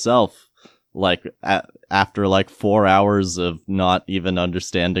by yourself, like, after, like, 4 hours of not even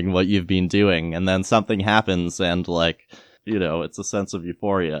understanding what you've been doing, and then something happens, and, like, you know, it's a sense of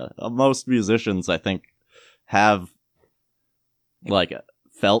euphoria. Most musicians, I think, have, like,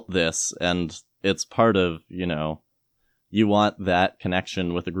 felt this, and it's part of, you know, you want that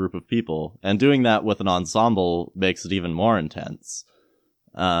connection with a group of people. And doing that with an ensemble makes it even more intense.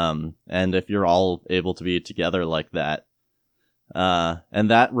 And if you're all able to be together like that, and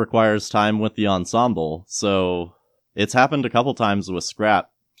that requires time with the ensemble. So it's happened a couple times with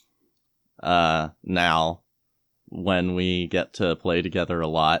Scrap, now, when we get to play together a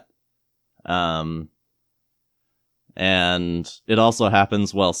lot. And it also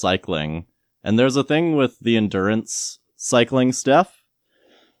happens while cycling. And there's a thing with the endurance cycling stuff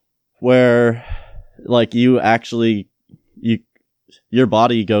where, like, your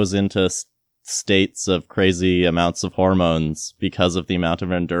body goes into states of crazy amounts of hormones because of the amount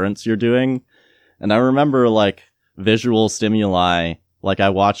of endurance you're doing. And I remember, like, visual stimuli, like, I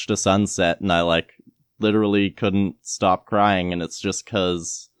watched a sunset and I, like, literally couldn't stop crying, and it's just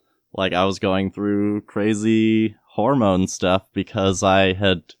because, like, I was going through crazy hormone stuff because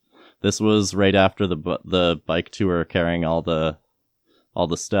this was right after the bike tour, carrying all the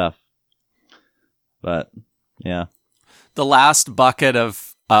stuff. But yeah, the last bucket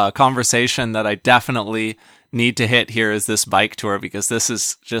of conversation that I definitely need to hit here is this bike tour, because this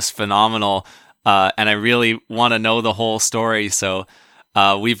is just phenomenal, and I really want to know the whole story. So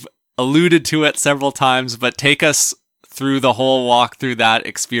we've alluded to it several times, but take us through the whole walk through that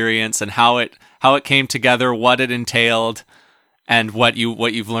experience and how it came together, what it entailed, and what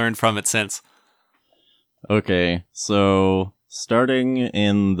you've learned from it since. Okay, so starting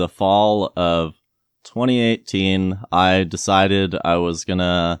in the fall of 2018, I decided I was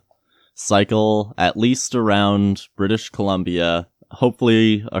gonna cycle at least around British Columbia,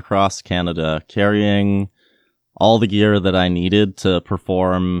 hopefully across Canada, carrying all the gear that I needed to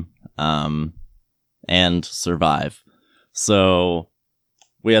perform and survive. So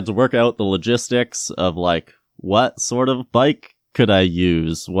we had to work out the logistics of, like, what sort of bike could I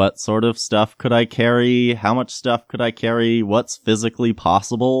use? What sort of stuff could I carry? How much stuff could I carry? What's physically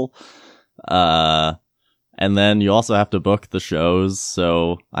possible? And then you also have to book the shows.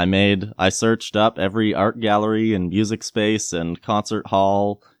 So I searched up every art gallery and music space and concert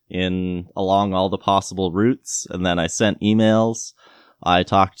hall along all the possible routes. And then I sent emails. I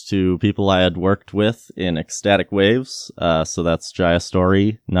talked to people I had worked with in Ecstatic Waves, so that's Jaya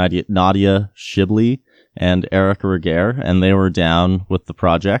Story, Nadia Shibley, and Erica Reguer, and they were down with the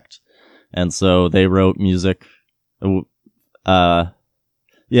project. And so they wrote music, they wrote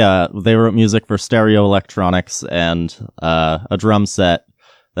music for stereo electronics and a drum set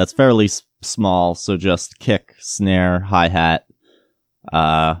that's fairly small, so just kick, snare, hi-hat,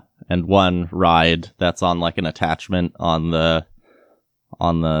 and one ride that's on, like, an attachment on the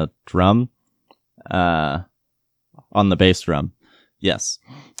drum, on the bass drum. Yes.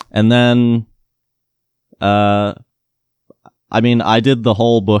 And then, I did the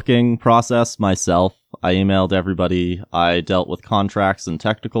whole booking process myself. I emailed everybody. I dealt with contracts and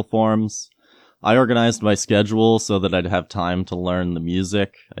technical forms. I organized my schedule so that I'd have time to learn the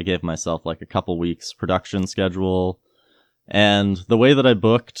music. I gave myself, like, a couple weeks production schedule. And the way that I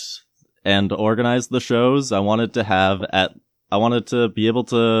booked and organized the shows, I wanted to be able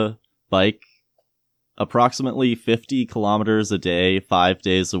to bike approximately 50 kilometers a day, 5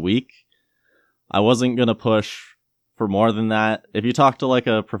 days a week. I wasn't going to push for more than that. If you talk to, like,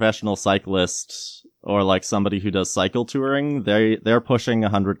 a professional cyclist or, like, somebody who does cycle touring, they're pushing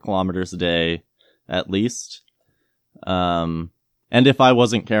 100 kilometers a day at least. And if I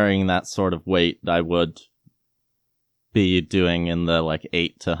wasn't carrying that sort of weight, I would be doing in the, like,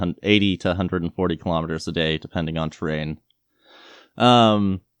 80 to 140 kilometers a day, depending on terrain.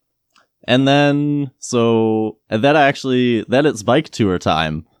 And then it's bike tour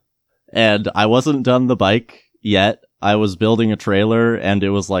time, and I wasn't done the bike yet. I was building a trailer and it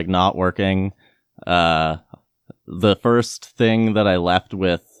was, like, not working. The first thing that I left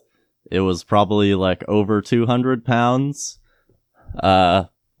with, it was probably, like, over 200 pounds. And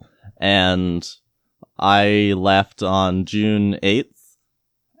I left on June 8th,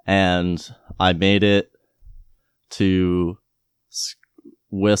 and I made it to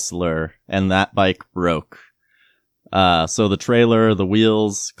Whistler, and that bike broke. So the trailer, the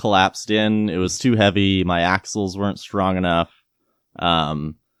wheels collapsed in. It was too heavy. My axles weren't strong enough.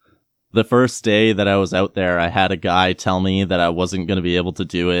 The first day that I was out there, I had a guy tell me that I wasn't going to be able to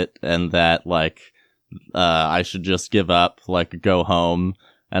do it and that, like, I should just give up, like, go home.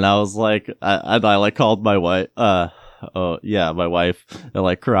 And I was like, I like, called my wife, my wife, and,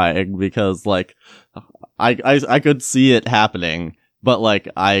 like, crying because, like, I could see it happening, but, like,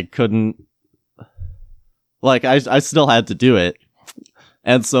 I couldn't, like, I still had to do it.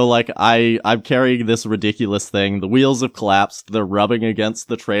 And so, like, I'm carrying this ridiculous thing. The wheels have collapsed. They're rubbing against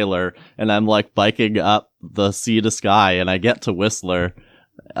the trailer. And I'm, like, biking up the Sea to Sky. And I get to Whistler.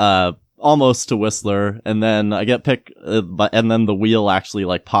 Almost to Whistler. And then I get and then the wheel actually,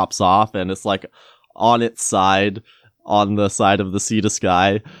 like, pops off. And it's, like, on its side. On the side of the Sea to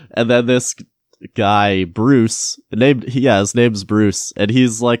Sky. And then this guy, Bruce. His name's Bruce. And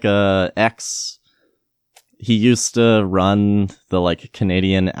he's, like, he used to run the, like,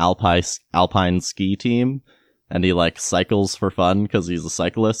 Canadian alpine ski team, and he, like, cycles for fun because he's a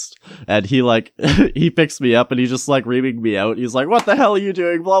cyclist. And he, like, he picks me up and he's just, like, reaming me out. He's like, "What the hell are you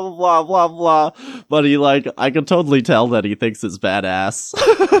doing? Blah, blah, blah, blah, blah." But he, like, I can totally tell that he thinks it's badass.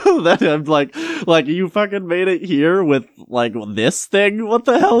 That I'm like, "You fucking made it here with, like, this thing? What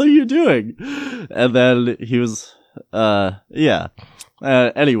the hell are you doing?" And then he was,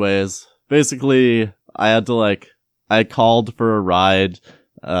 anyways, basically, I had to, like, I called for a ride.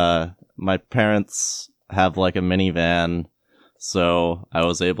 My parents have, like, a minivan, so I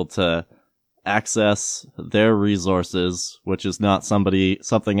was able to access their resources, which is not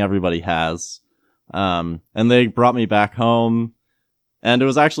something everybody has. And they brought me back home, and it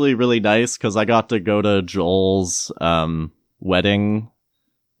was actually really nice because I got to go to Joel's, wedding,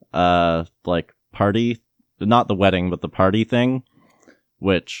 like, party. Not the wedding, but the party thing,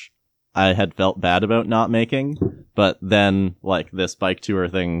 which I had felt bad about not making, but then, like, this bike tour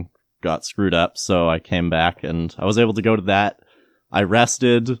thing got screwed up, so I came back and I was able to go to that. I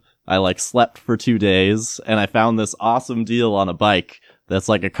rested, I, like, slept for 2 days, and I found this awesome deal on a bike that's,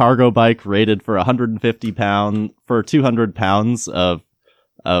 like, a cargo bike rated for 200 pounds of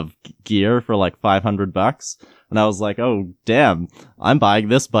gear for, like, $500. And I was like, "Oh, damn, I'm buying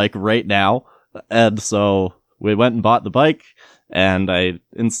this bike right now." And so we went and bought the bike, and I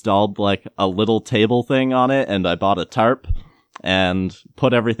installed, like, a little table thing on it, and I bought a tarp and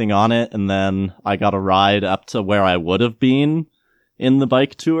put everything on it, and then I got a ride up to where I would have been in the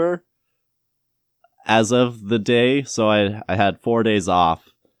bike tour as of the day. So I had 4 days off,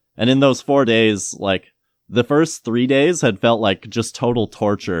 and in those 4 days, like, the first 3 days had felt like just total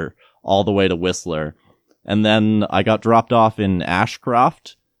torture all the way to Whistler. And then I got dropped off in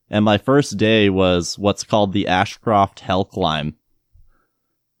Ashcroft, and my first day was what's called the Ashcroft Hell Climb.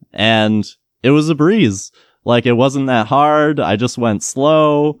 And it was a breeze. Like, it wasn't that hard. I just went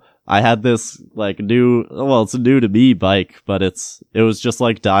slow. I had this, like, it's a new to me bike, but it was just,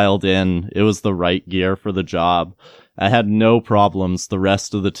 like, dialed in. It was the right gear for the job. I had no problems the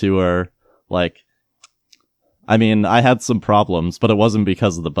rest of the tour. Like, I mean, I had some problems, but it wasn't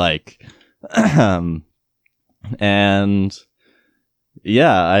because of the bike. And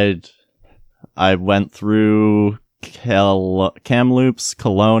yeah, I went through Kamloops,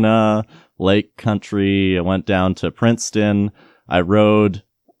 Kelowna, Lake Country. I went down to Princeton. I rode,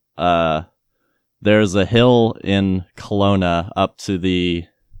 there's a hill in Kelowna up to the,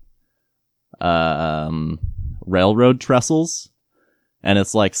 railroad trestles. And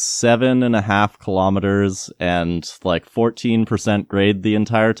it's like 7.5 kilometers and like 14% grade the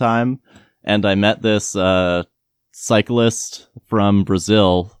entire time. And I met this, cyclist from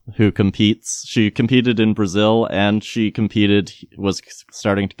Brazil who competes. She competed in Brazil and was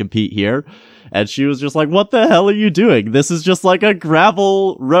starting to compete here. And she was just like, "What the hell are you doing? This is just like a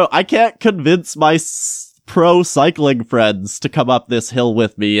gravel road. I can't convince my pro cycling friends to come up this hill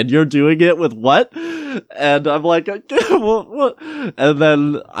with me, and you're doing it with what?" And I'm like, what? And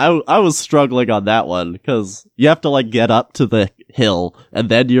then I was struggling on that one because you have to, like, get up to the hill and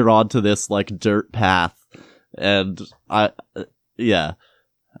then you're onto this, like, dirt path. And but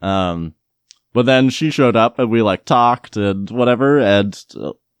then she showed up and we, like, talked and whatever, and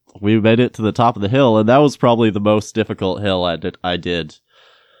we made it to the top of the hill, and that was probably the most difficult hill I did.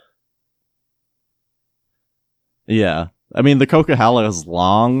 Yeah. I mean, the Coquihalla is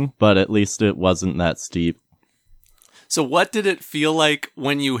long, but at least it wasn't that steep. So what did it feel like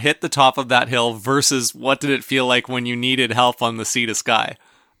when you hit the top of that hill versus what did it feel like when you needed help on the Sea to Sky?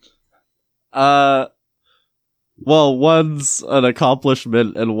 Well, one's an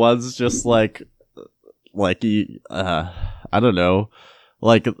accomplishment and one's just like, I don't know.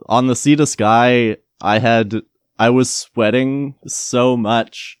 like on the Sea to Sky, I was sweating so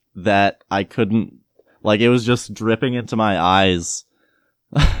much that I couldn't, like, it was just dripping into my eyes.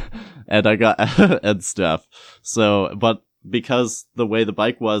 And I got, and stuff. So, but because the way the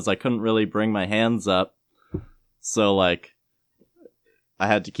bike was, I couldn't really bring my hands up. So, like, I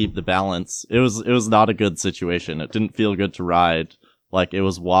had to keep the balance. It was not a good situation. It didn't feel good to ride. Like, it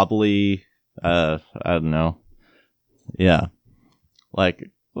was wobbly. I don't know. Yeah. Like,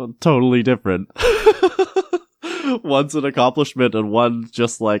 totally different. One's an accomplishment and one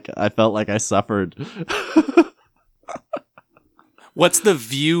just like, I felt like I suffered. What's the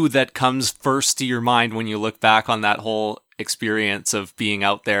view that comes first to your mind when you look back on that whole experience of being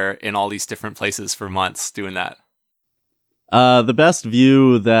out there in all these different places for months doing that? The best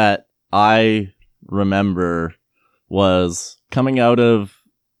view that I remember was coming out of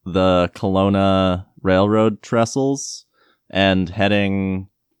the Kelowna railroad trestles and heading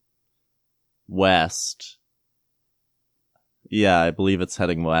west. Yeah, I believe it's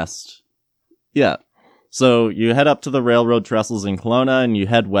heading west. Yeah. So you head up to the railroad trestles in Kelowna and you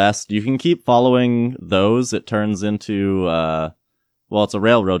head west. You can keep following those. It turns into, well, it's a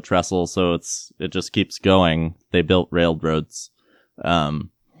railroad trestle, so it just keeps going. They built railroads. And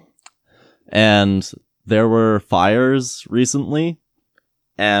there were fires recently,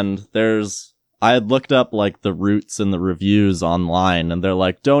 and I had looked up, like, the routes and the reviews online, and they're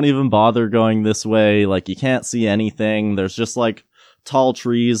like, don't even bother going this way, like, you can't see anything, there's just, like, tall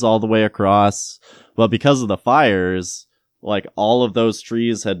trees all the way across. But because of the fires, like, all of those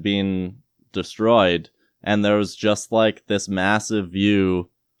trees had been destroyed, and there was just, like, this massive view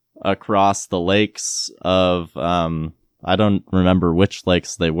across the lakes of, I don't remember which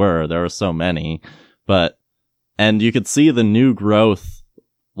lakes they were, there were so many, and you could see the new growth,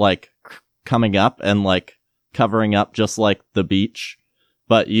 like, coming up and, like, covering up just, like, the beach.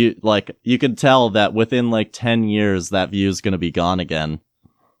 But you could tell that within, like, 10 years, that view's gonna be gone again.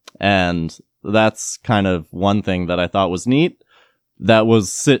 And that's kind of one thing that I thought was neat.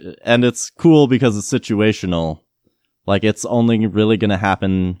 And it's cool because it's situational. Like, it's only really gonna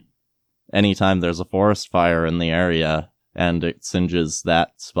happen anytime there's a forest fire in the area, and it singes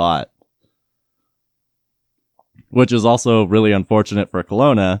that spot. Which is also really unfortunate for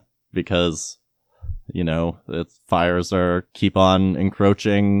Kelowna, because, you know, its fires keep on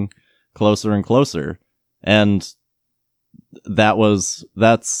encroaching closer and closer. And that's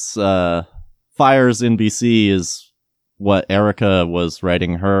fires in BC is what Erica was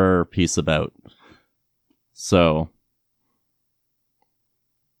writing her piece about. So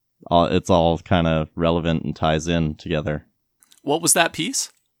it's all kind of relevant and ties in together. What was that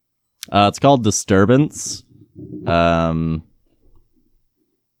piece? It's called Disturbance.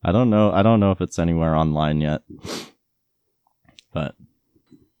 I don't know if it's anywhere online yet. But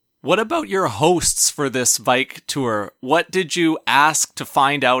what about your hosts for this bike tour? What did you ask to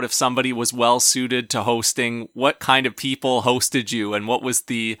find out if somebody was well suited to hosting? What kind of people hosted you, and what was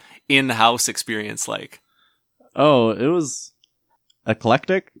the in-house experience like? Oh, it was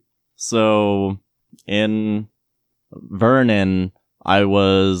eclectic. So in Vernon, it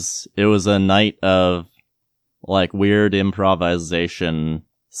was a night of, like, weird improvisation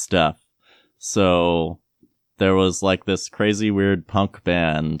stuff. So there was, like, this crazy weird punk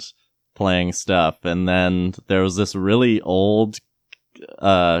band playing stuff, and then there was this really old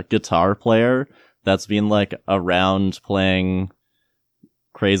guitar player that's been, like, around playing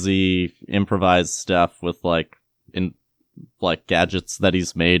crazy improvised stuff with, like, gadgets that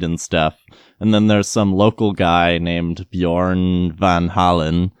he's made and stuff. And then there's some local guy named Bjorn Van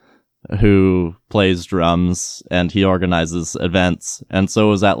Halen who plays drums, and he organizes events. And so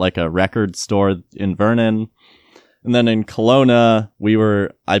it was at, like, a record store in Vernon. And then in Kelowna,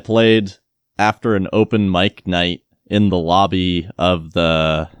 I played after an open mic night in the lobby of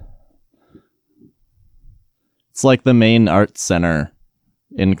it's like the main arts center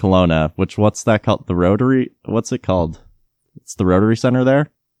in Kelowna, what's that called? The Rotary? What's it called? It's the Rotary Center there?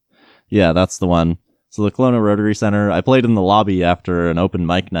 Yeah, that's the one. So the Kelowna Rotary Center, I played in the lobby after an open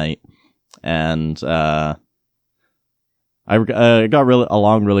mic night, and I got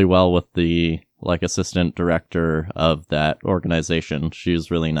along really well with the, like, assistant director of that organization. She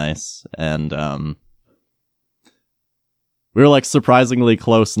was really nice, and we were, like, surprisingly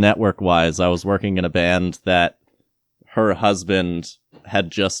close network-wise. I was working in a band that her husband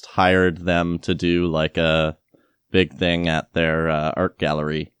had just hired them to do, like, a big thing at their art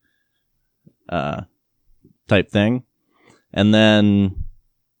gallery type thing. And then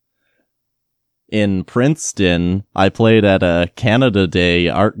in Princeton, I played at a Canada Day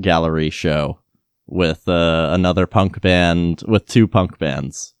art gallery show with another punk band, with 2 punk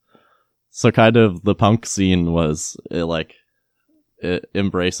bands. So kind of the punk scene was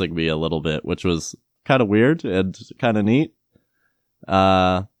embracing me a little bit, which was kind of weird and kind of neat.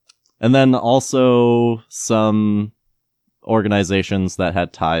 And then also some organizations that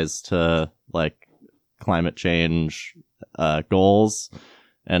had ties to like climate change goals.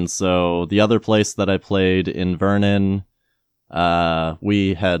 And so the other place that I played in Vernon,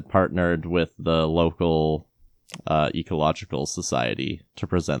 we had partnered with the local ecological society to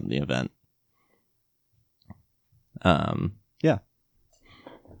present the event. Yeah.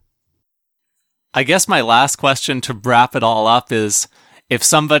 I guess my last question to wrap it all up is, if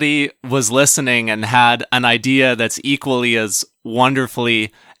somebody was listening and had an idea that's equally as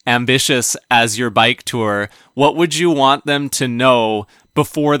wonderfully ambitious as your bike tour, what would you want them to know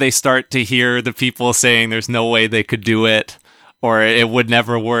before they start to hear the people saying there's no way they could do it or it would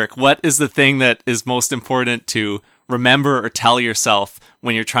never work? What is the thing that is most important to remember or tell yourself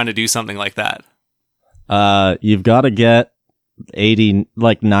when you're trying to do something like that? You've got to get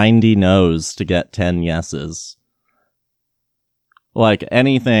 90 no's to get 10 yeses. Like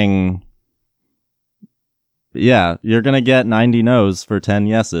anything, yeah, you're gonna get 90 no's for 10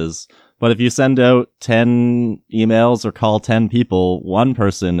 yeses. But if you send out 10 emails or call 10 people, one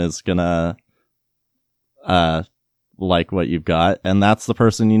person is gonna like what you've got, and that's the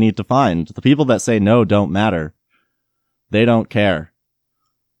person you need to find. The people that say no don't matter. They don't care.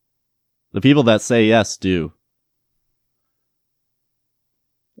 The people that say yes do.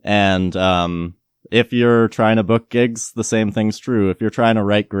 And if you're trying to book gigs, the same thing's true. If you're trying to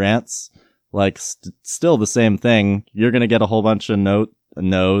write grants, like still the same thing. You're going to get a whole bunch of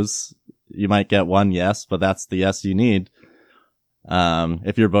no's. You might get one yes, but that's the yes you need.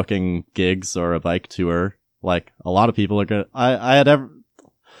 If you're booking gigs or a bike tour, like a lot of people are going to, I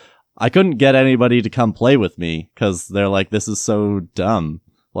couldn't get anybody to come play with me because they're like, this is so dumb.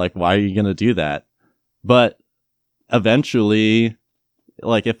 Like, why are you going to do that? But eventually,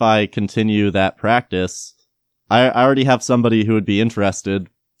 like, if I continue that practice, I already have somebody who would be interested,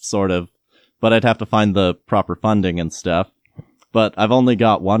 sort of, but I'd have to find the proper funding and stuff. But I've only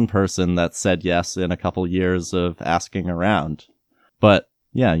got one person that said yes in a couple years of asking around. But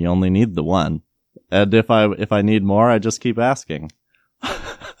yeah, you only need the one. And if I need more, I just keep asking.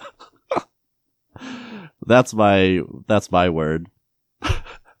 That's my word.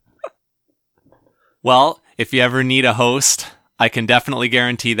 Well, if you ever need a host, I can definitely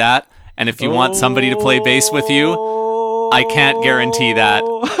guarantee that. And if you want somebody to play bass with you, I can't guarantee that,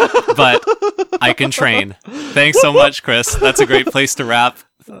 but I can train. Thanks so much, Chris. That's a great place to wrap.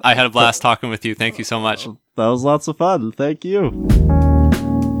 I had a blast talking with you. Thank you so much. That was lots of fun. Thank you.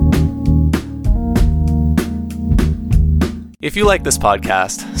 If you like this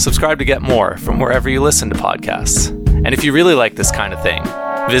podcast, subscribe to get more from wherever you listen to podcasts. And if you really like this kind of thing,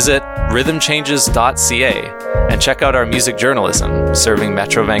 visit rhythmchanges.ca and check out our music journalism serving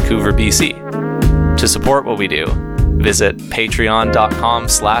Metro Vancouver, BC. To support what we do, visit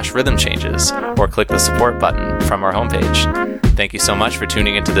patreon.com/rhythmchanges or click the support button from our homepage. Thank you so much for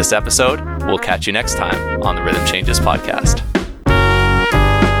tuning into this episode. We'll catch you next time on the Rhythm Changes podcast.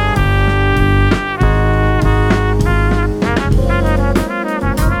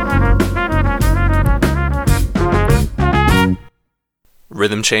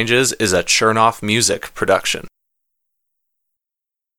 Rhythm Changes is a Chernoff Music production.